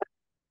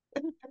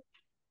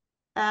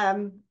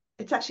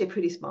 It's actually a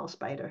pretty small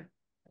spider.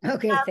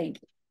 Okay,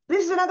 thank you.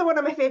 This is another one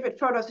of my favorite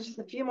photos. There's just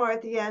a few more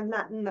at the end.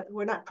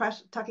 We're not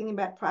talking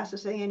about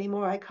processing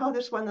anymore. I call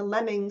this one the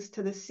Lemmings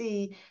to the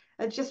Sea.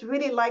 I just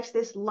really likes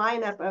this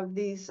lineup of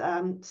these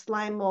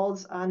slime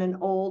molds on an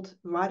old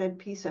rotted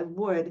piece of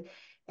wood.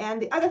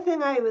 And the other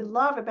thing I would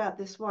love about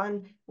this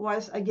one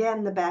was,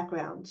 again, the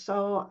background.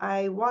 So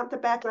I want the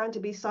background to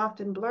be soft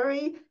and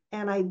blurry,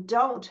 and I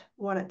don't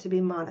want it to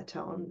be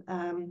monotone.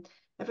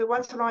 Every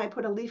once in a while, I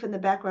put a leaf in the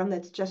background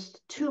that's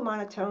just too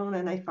monotone,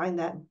 and I find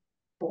that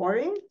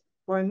boring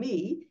for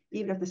me,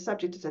 even if the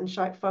subject is in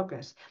sharp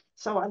focus.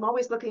 So I'm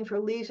always looking for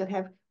leaves that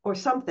have, or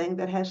something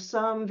that has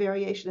some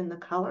variation in the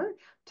color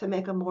to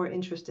make a more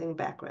interesting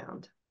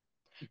background.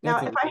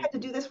 Now, if I had to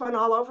do this one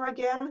all over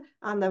again,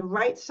 on the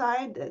right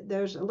side,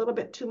 there's a little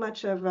bit too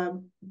much of a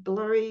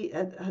blurry,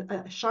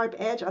 a sharp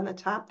edge on the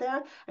top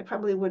there. I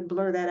probably would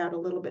blur that out a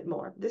little bit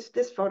more. This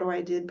photo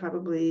I did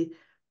probably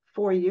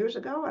 4 years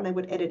ago, and I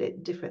would edit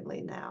it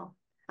differently now.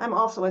 I'm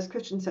also, as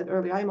Christian said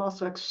earlier, I'm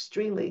also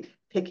extremely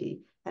picky,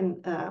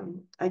 and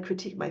I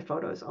critique my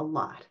photos a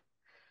lot.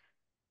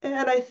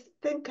 And I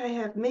think I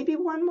have maybe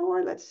one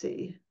more. Let's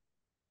see.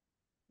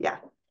 Yeah.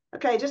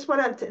 Okay, just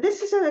want to,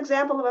 this is an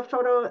example of a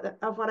photo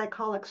of what I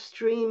call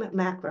extreme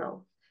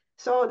macro.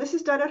 So this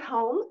is done at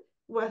home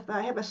with,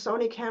 I have a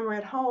Sony camera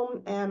at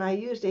home, and I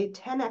used a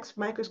 10x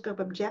microscope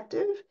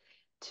objective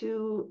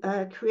to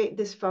create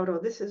this photo.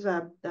 This is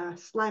a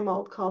slime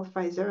mold called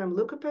Physarum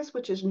leucopus,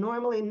 which is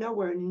normally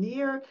nowhere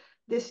near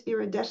this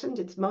iridescent.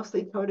 It's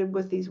mostly coated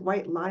with these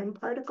white lime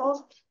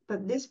particles,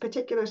 but this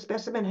particular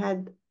specimen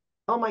had,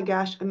 oh my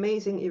gosh,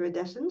 amazing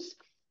iridescence.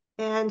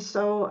 And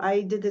so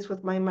I did this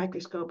with my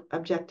microscope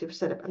objective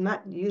setup. I'm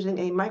not using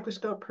a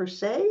microscope per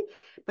se,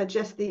 but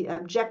just the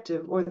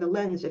objective, or the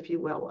lens, if you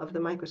will, of the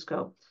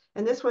microscope.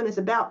 And this one is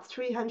about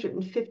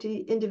 350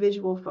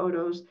 individual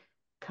photos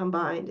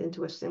combined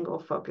into a single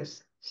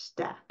focus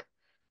stack.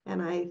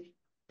 And I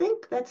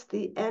think that's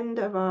the end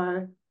of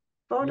our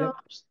photos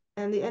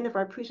and the end of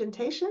our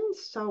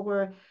presentations. So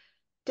we're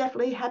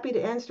definitely happy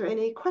to answer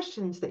any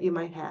questions that you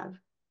might have.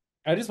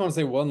 I just want to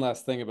say one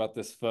last thing about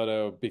this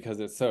photo because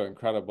it's so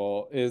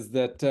incredible, is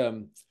that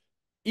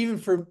even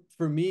for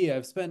me,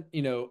 I've spent,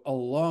 a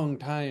long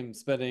time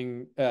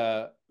spending,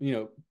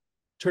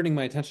 turning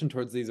my attention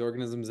towards these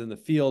organisms in the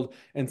field,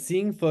 and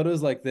seeing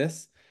photos like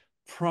this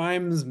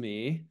primes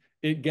me.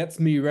 It gets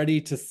me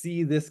ready to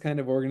see this kind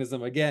of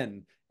organism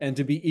again and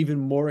to be even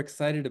more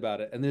excited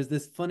about it. And there's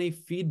this funny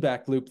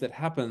feedback loop that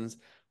happens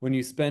when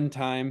you spend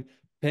time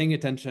paying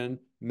attention,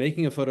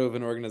 making a photo of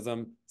an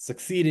organism,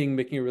 succeeding,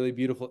 making a really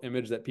beautiful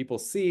image that people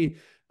see.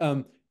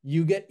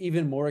 You get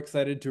even more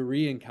excited to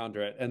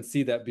re-encounter it and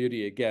see that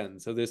beauty again.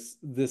 So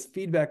this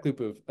feedback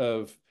loop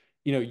of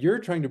you're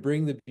trying to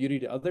bring the beauty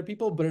to other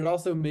people, but it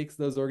also makes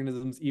those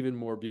organisms even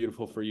more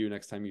beautiful for you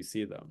next time you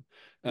see them.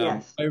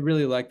 Yes. I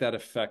really like that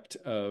effect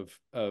of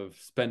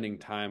spending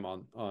time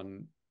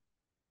on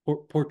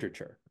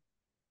portraiture.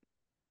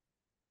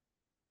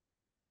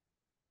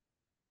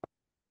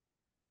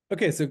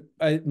 Okay, so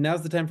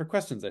now's the time for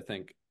questions, I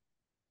think.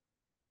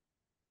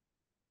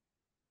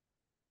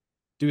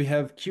 Do we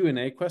have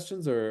Q&A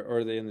questions, or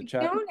are they in the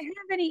chat? We don't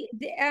have any.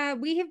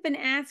 We have been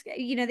asked,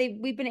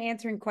 we've been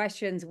answering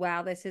questions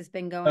while this has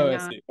been going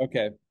on. See.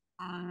 Okay.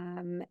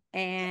 And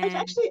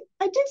I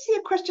did see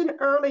a question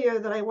earlier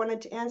that I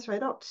wanted to answer. I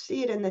don't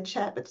see it in the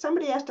chat, but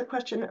somebody asked a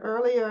question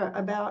earlier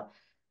about,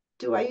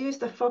 do I use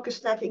the focus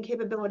stacking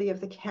capability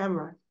of the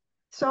camera?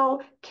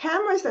 So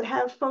cameras that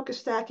have focus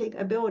stacking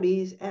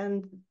abilities,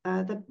 and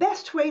the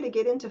best way to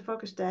get into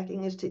focus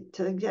stacking is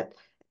to get,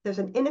 there's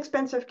an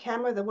inexpensive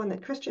camera, the one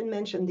that Christian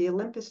mentioned, the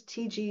Olympus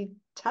TG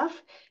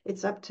Tough.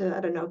 It's up to, I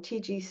don't know,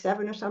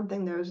 TG7 or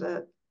something. There's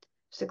a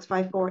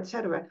 654,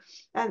 etc.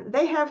 And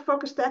they have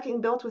focus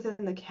stacking built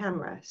within the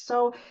camera.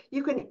 So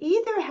you can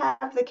either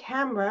have the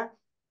camera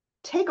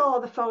take all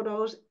of the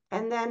photos,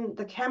 and then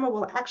the camera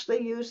will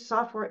actually use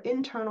software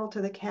internal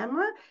to the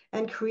camera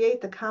and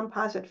create the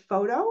composite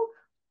photo.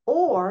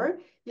 Or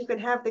you can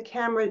have the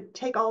camera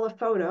take all the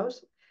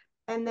photos,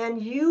 and then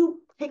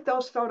you take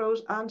those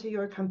photos onto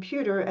your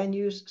computer and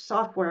use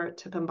software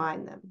to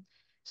combine them.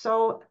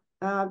 So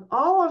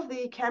all of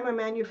the camera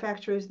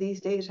manufacturers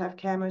these days have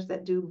cameras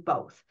that do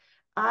both.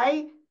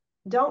 I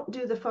don't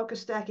do the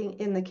focus stacking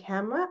in the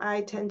camera.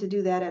 I tend to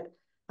do that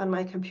on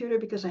my computer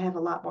because I have a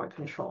lot more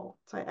control.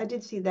 So I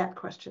did see that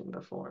question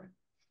before.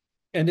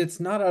 And it's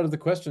not out of the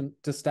question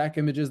to stack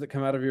images that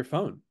come out of your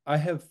phone. I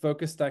have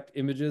focus stacked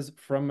images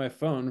from my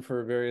phone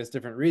for various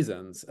different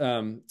reasons,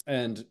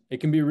 and it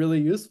can be really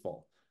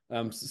useful.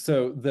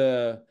 So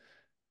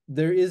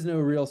there is no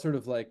real sort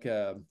of like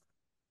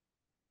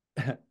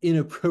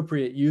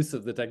inappropriate use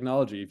of the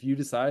technology. If you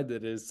decide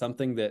that is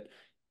something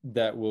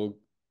that will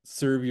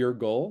serve your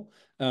goal,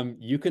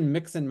 you can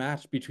mix and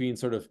match between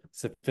sort of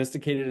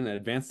sophisticated and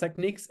advanced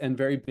techniques and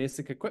very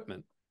basic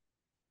equipment.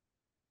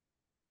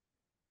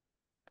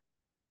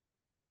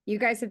 You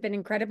guys have been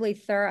incredibly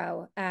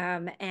thorough,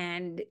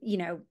 and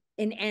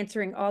in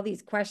answering all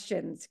these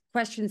questions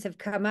have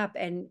come up,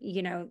 and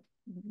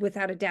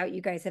without a doubt,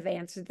 you guys have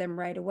answered them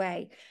right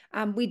away.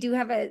 We do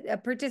have a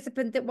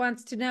participant that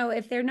wants to know,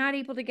 if they're not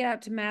able to get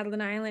out to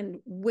Madeline Island,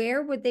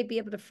 where would they be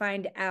able to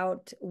find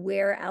out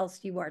where else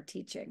you are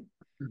teaching?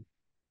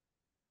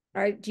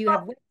 Or do you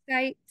have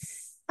websites?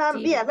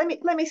 Yeah,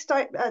 let me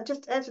start,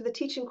 just answer the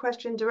teaching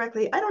question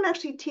directly. I don't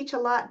actually teach a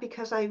lot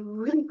because I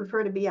really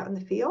prefer to be out in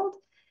the field.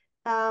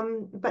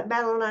 But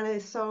Madeline Island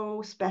is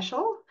so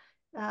special,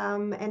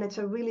 and it's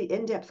a really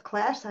in-depth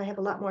class. I have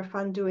a lot more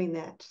fun doing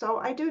that. So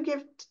I do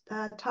give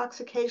talks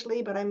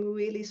occasionally, but I'm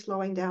really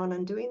slowing down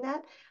on doing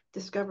that,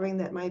 discovering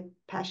that my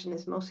passion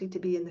is mostly to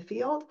be in the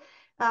field.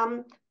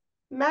 I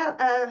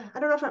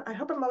don't know if I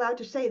hope I'm allowed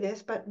to say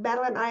this, but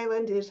Madeline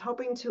Island is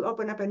hoping to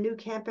open up a new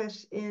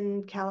campus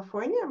in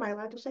California. Am I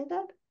allowed to say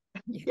that?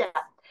 Yeah.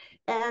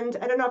 And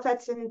I don't know if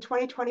that's in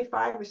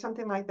 2025 or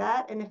something like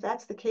that. And if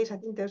that's the case, I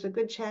think there's a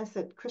good chance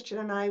that Christian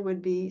and I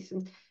would be,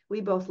 since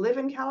we both live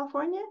in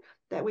California,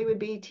 that we would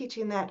be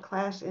teaching that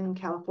class in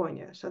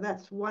California. So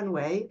that's one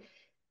way.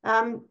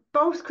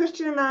 Both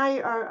Christian and I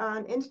are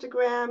on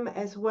Instagram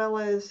as well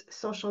as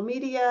social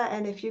media.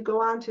 And if you go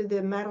onto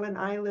the Madeline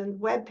Island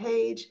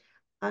webpage,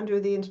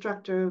 under the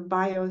instructor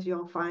bios,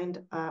 you'll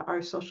find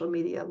our social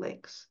media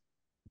links.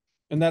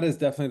 And that is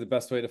definitely the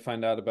best way to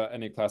find out about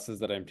any classes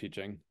that I'm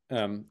teaching.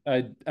 I'm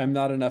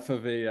not enough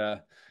of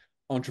a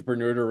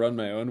entrepreneur to run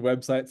my own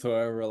website, so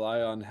I rely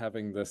on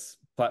having this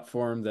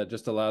platform that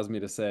just allows me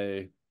to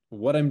say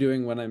what I'm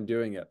doing when I'm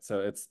doing it.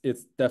 So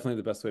it's definitely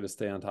the best way to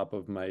stay on top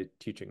of my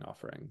teaching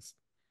offerings.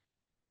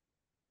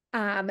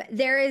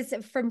 There is,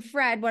 from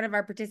Fred, one of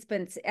our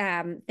participants,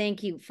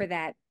 thank you for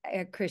that,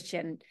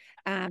 Christian,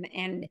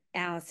 and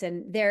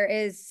Allison. There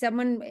is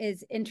someone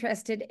is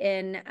interested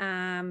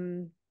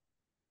in,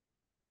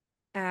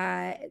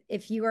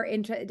 if you are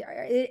interested,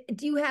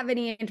 do you have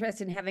any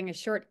interest in having a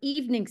short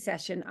evening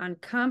session on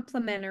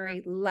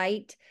complementary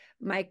light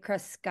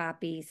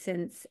microscopy,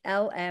 since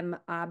LM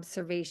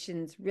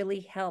observations really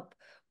help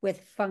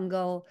with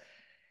fungal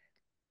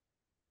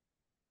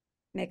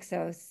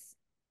myxos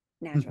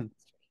natural history?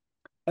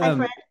 Hi,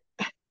 Fred.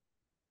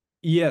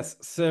 Yes,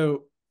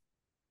 so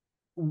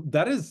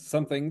that is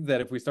something that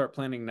if we start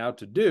planning now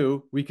to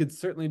do, we could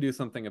certainly do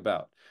something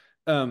about.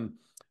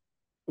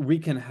 We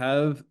can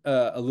have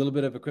a little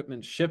bit of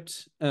equipment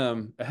shipped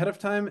ahead of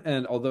time,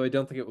 and although I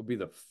don't think it will be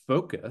the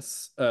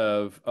focus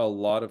of a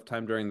lot of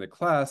time during the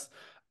class,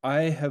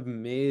 I have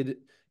made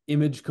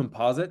image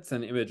composites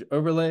and image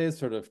overlays,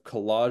 sort of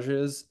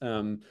collages,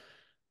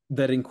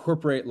 that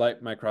incorporate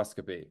light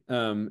microscopy,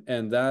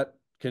 and that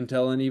can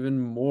tell an even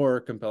more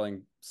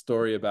compelling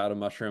story about a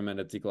mushroom and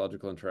its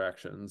ecological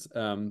interactions.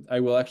 I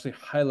will actually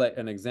highlight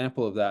an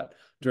example of that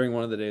during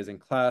one of the days in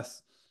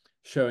class,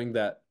 showing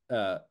that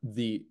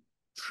the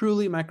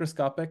truly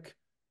microscopic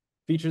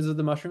features of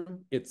the mushroom,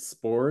 its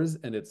spores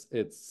and its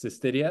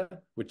cystidia,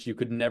 which you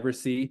could never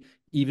see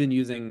even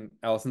using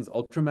Alison's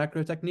ultra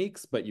macro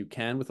techniques, but you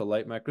can with a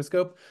light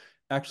microscope,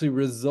 actually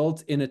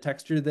result in a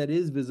texture that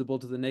is visible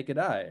to the naked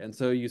eye. And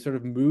so you sort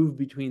of move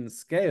between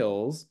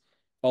scales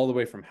all the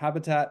way from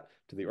habitat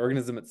to the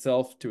organism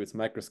itself to its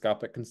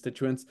microscopic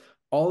constituents.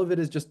 All of it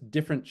is just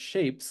different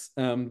shapes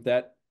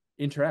that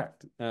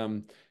interact.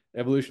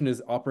 Evolution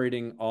is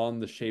operating on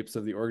the shapes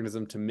of the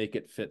organism to make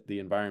it fit the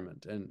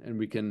environment. And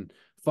we can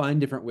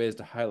find different ways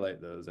to highlight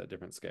those at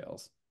different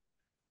scales.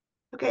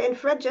 Okay, and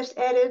Fred just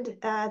added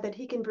that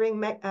he can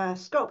bring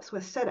scopes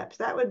with setups.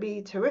 That would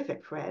be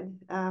terrific, Fred.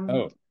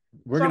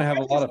 We're going to have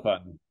a lot of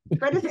fun.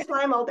 Fred is a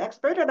slime mold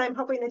expert, and I'm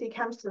hoping that he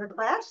comes to the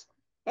class.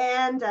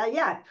 And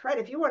yeah, Fred,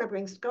 if you want to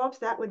bring scopes,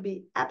 that would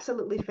be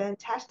absolutely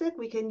fantastic.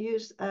 We can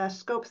use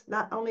scopes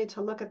not only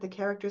to look at the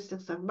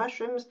characteristics of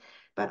mushrooms,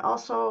 but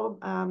also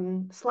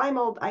slime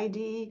mold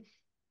ID,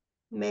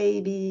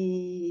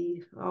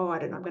 maybe, I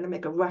don't know, I'm going to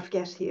make a rough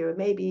guess here.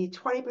 Maybe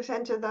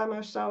 20% of them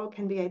or so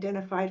can be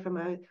identified from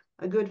a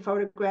a good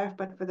photograph,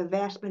 but for the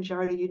vast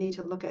majority, you need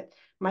to look at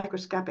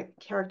microscopic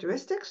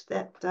characteristics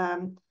that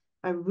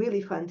are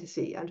really fun to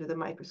see under the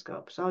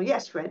microscope. So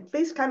yes, Fred,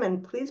 please come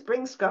and please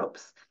bring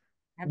scopes.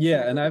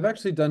 Yeah, and I've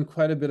actually done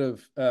quite a bit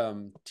of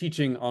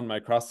teaching on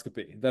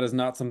microscopy. That is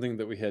not something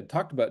that we had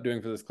talked about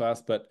doing for this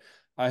class, but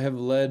I have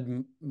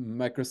led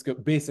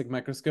basic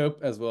microscope,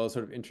 as well as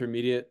sort of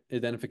intermediate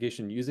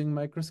identification using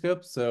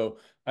microscope. So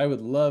I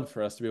would love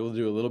for us to be able to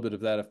do a little bit of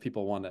that if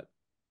people want it.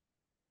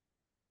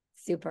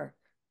 Super.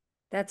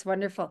 That's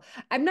wonderful.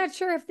 I'm not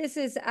sure if this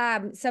is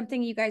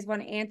something you guys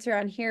want to answer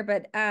on here,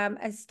 but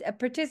a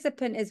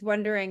participant is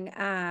wondering,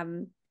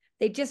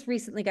 they just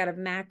recently got a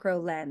macro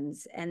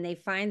lens and they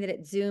find that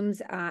it zooms.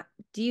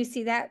 Do you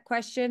see that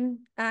question,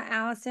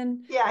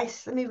 Alison? Yeah,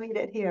 let me read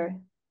it here.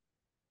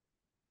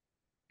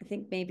 I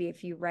think maybe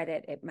if you read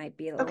it, it might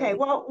be a little. Okay,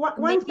 well,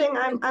 one thing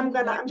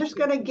I'm just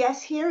gonna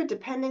guess here,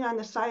 depending on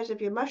the size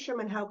of your mushroom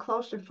and how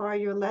close or far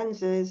your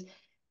lens is,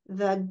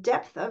 the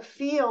depth of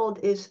field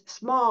is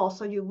small,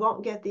 so you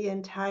won't get the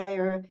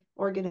entire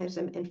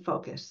organism in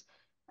focus.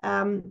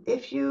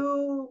 If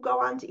you go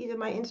on to either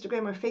my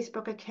Instagram or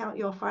Facebook account,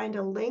 you'll find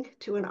a link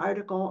to an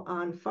article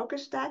on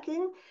focus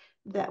stacking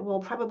that will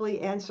probably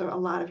answer a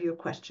lot of your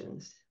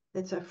questions.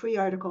 It's a free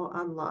article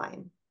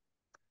online.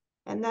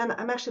 And then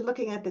I'm actually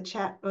looking at the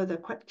chat or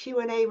the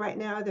Q&A right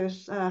now.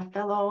 There's a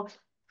fellow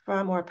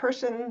from, or a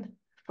person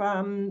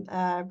from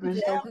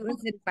Brazil. Who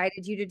has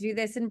invited you to do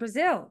this in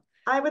Brazil?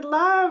 I would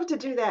love to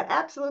do that.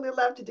 Absolutely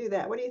love to do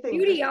that. What do you think?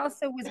 Judy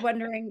also was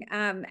wondering,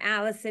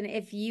 Alison,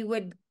 if you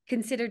would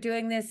consider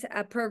doing this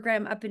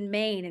program up in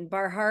Maine in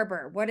Bar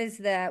Harbor. What's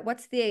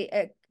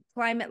the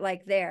climate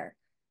like there?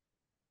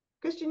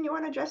 Christian, you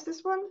want to address this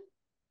one?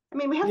 I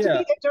mean, we have to be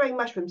there during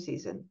mushroom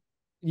season.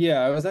 Yeah,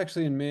 I was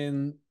actually in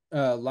Maine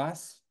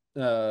last,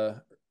 I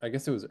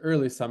guess it was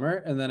early summer,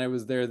 and then I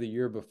was there the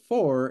year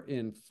before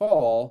in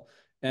fall,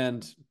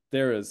 and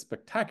there is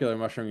spectacular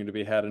mushrooming to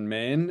be had in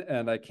Maine,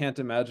 and I can't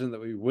imagine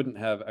that we wouldn't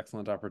have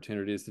excellent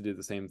opportunities to do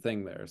the same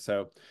thing there.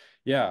 So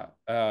yeah,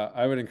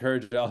 I would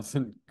encourage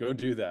Alison, go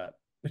do that.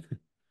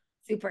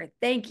 Super.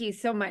 Thank you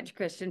so much,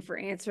 Christian, for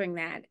answering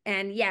that.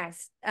 And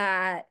yes,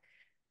 sorry,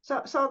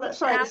 the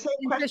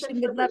same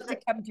question would love to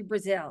come to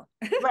Brazil.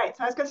 Right.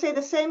 So I was going to say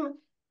the same.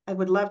 I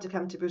would love to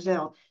come to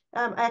Brazil.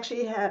 I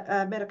actually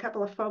had met a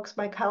couple of folks,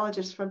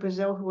 mycologists from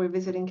Brazil, who were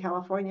visiting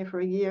California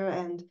for a year,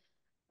 and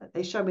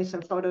they showed me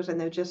some photos, and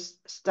they're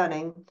just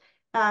stunning.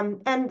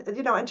 And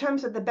you know, in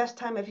terms of the best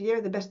time of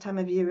year, the best time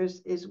of year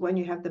is when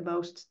you have the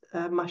most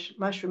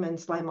mushroom and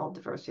slime mold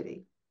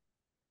diversity,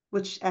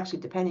 which actually,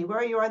 depending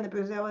where you are in the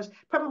Brazil, is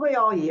probably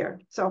all year.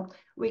 So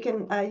we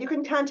can you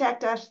can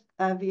contact us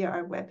via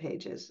our web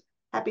pages.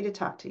 Happy to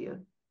talk to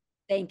you.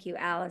 Thank you,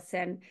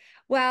 Alison.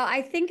 Well,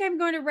 I think I'm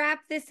going to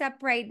wrap this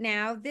up right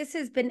now. This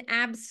has been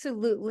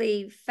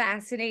absolutely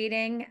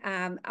fascinating.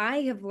 I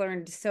have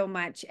learned so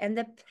much, and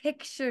the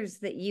pictures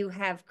that you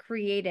have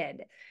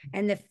created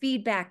and the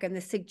feedback and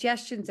the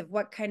suggestions of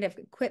what kind of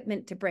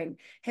equipment to bring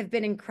have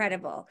been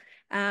incredible.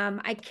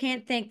 I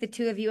can't thank the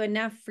two of you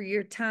enough for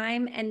your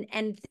time,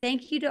 and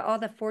thank you to all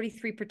the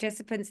 43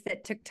 participants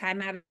that took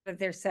time out of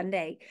their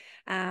Sunday.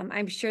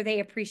 I'm sure they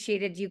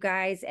appreciated you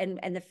guys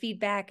and the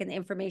feedback and the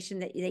information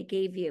that they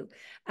gave you.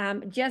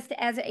 Just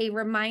as a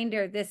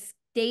reminder, this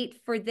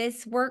date for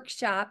this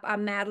workshop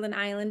on Madeline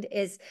Island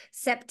is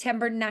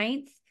September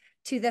 9th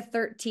to the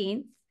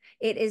 13th.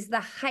 It is the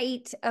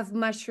height of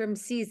mushroom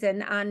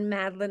season on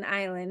Madeline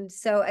Island.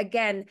 So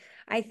again,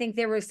 I think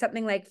there was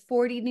something like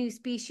 40 new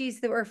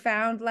species that were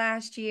found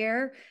last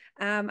year.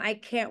 I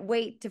can't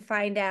wait to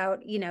find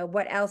out, you know,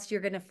 what else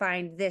you're going to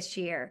find this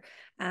year.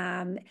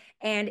 And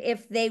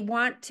if they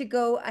want to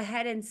go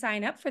ahead and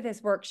sign up for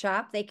this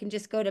workshop, they can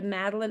just go to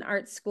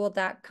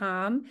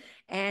madelineartschool.com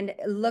and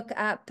look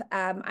up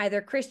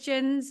either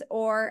Christian's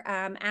or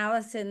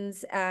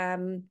Alison's.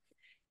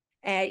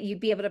 You'd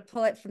be able to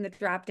pull it from the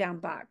drop-down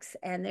box,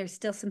 and there's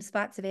still some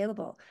spots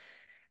available.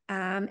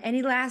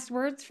 Any last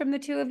words from the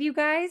two of you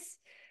guys?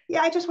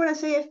 Yeah, I just want to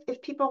say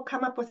if people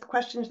come up with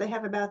questions they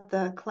have about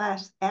the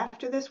class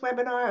after this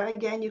webinar,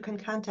 again, you can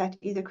contact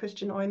either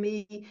Christian or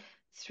me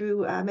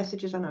through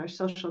messages on our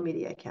social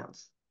media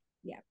accounts.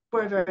 Yeah.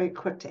 We're very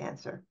quick to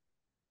answer.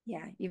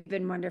 Yeah, you've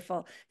been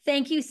wonderful.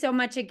 Thank you so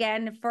much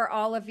again for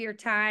all of your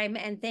time,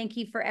 and thank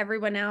you for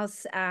everyone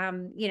else.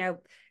 You know,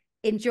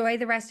 enjoy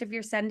the rest of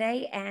your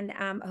Sunday, and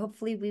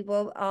hopefully we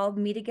will all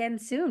meet again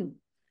soon.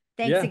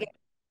 Thanks again.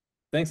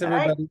 Thanks,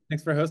 everybody.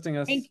 Thanks for hosting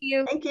us. Thank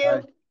you. Thank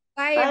you.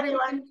 Bye, Bye everyone.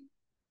 everyone.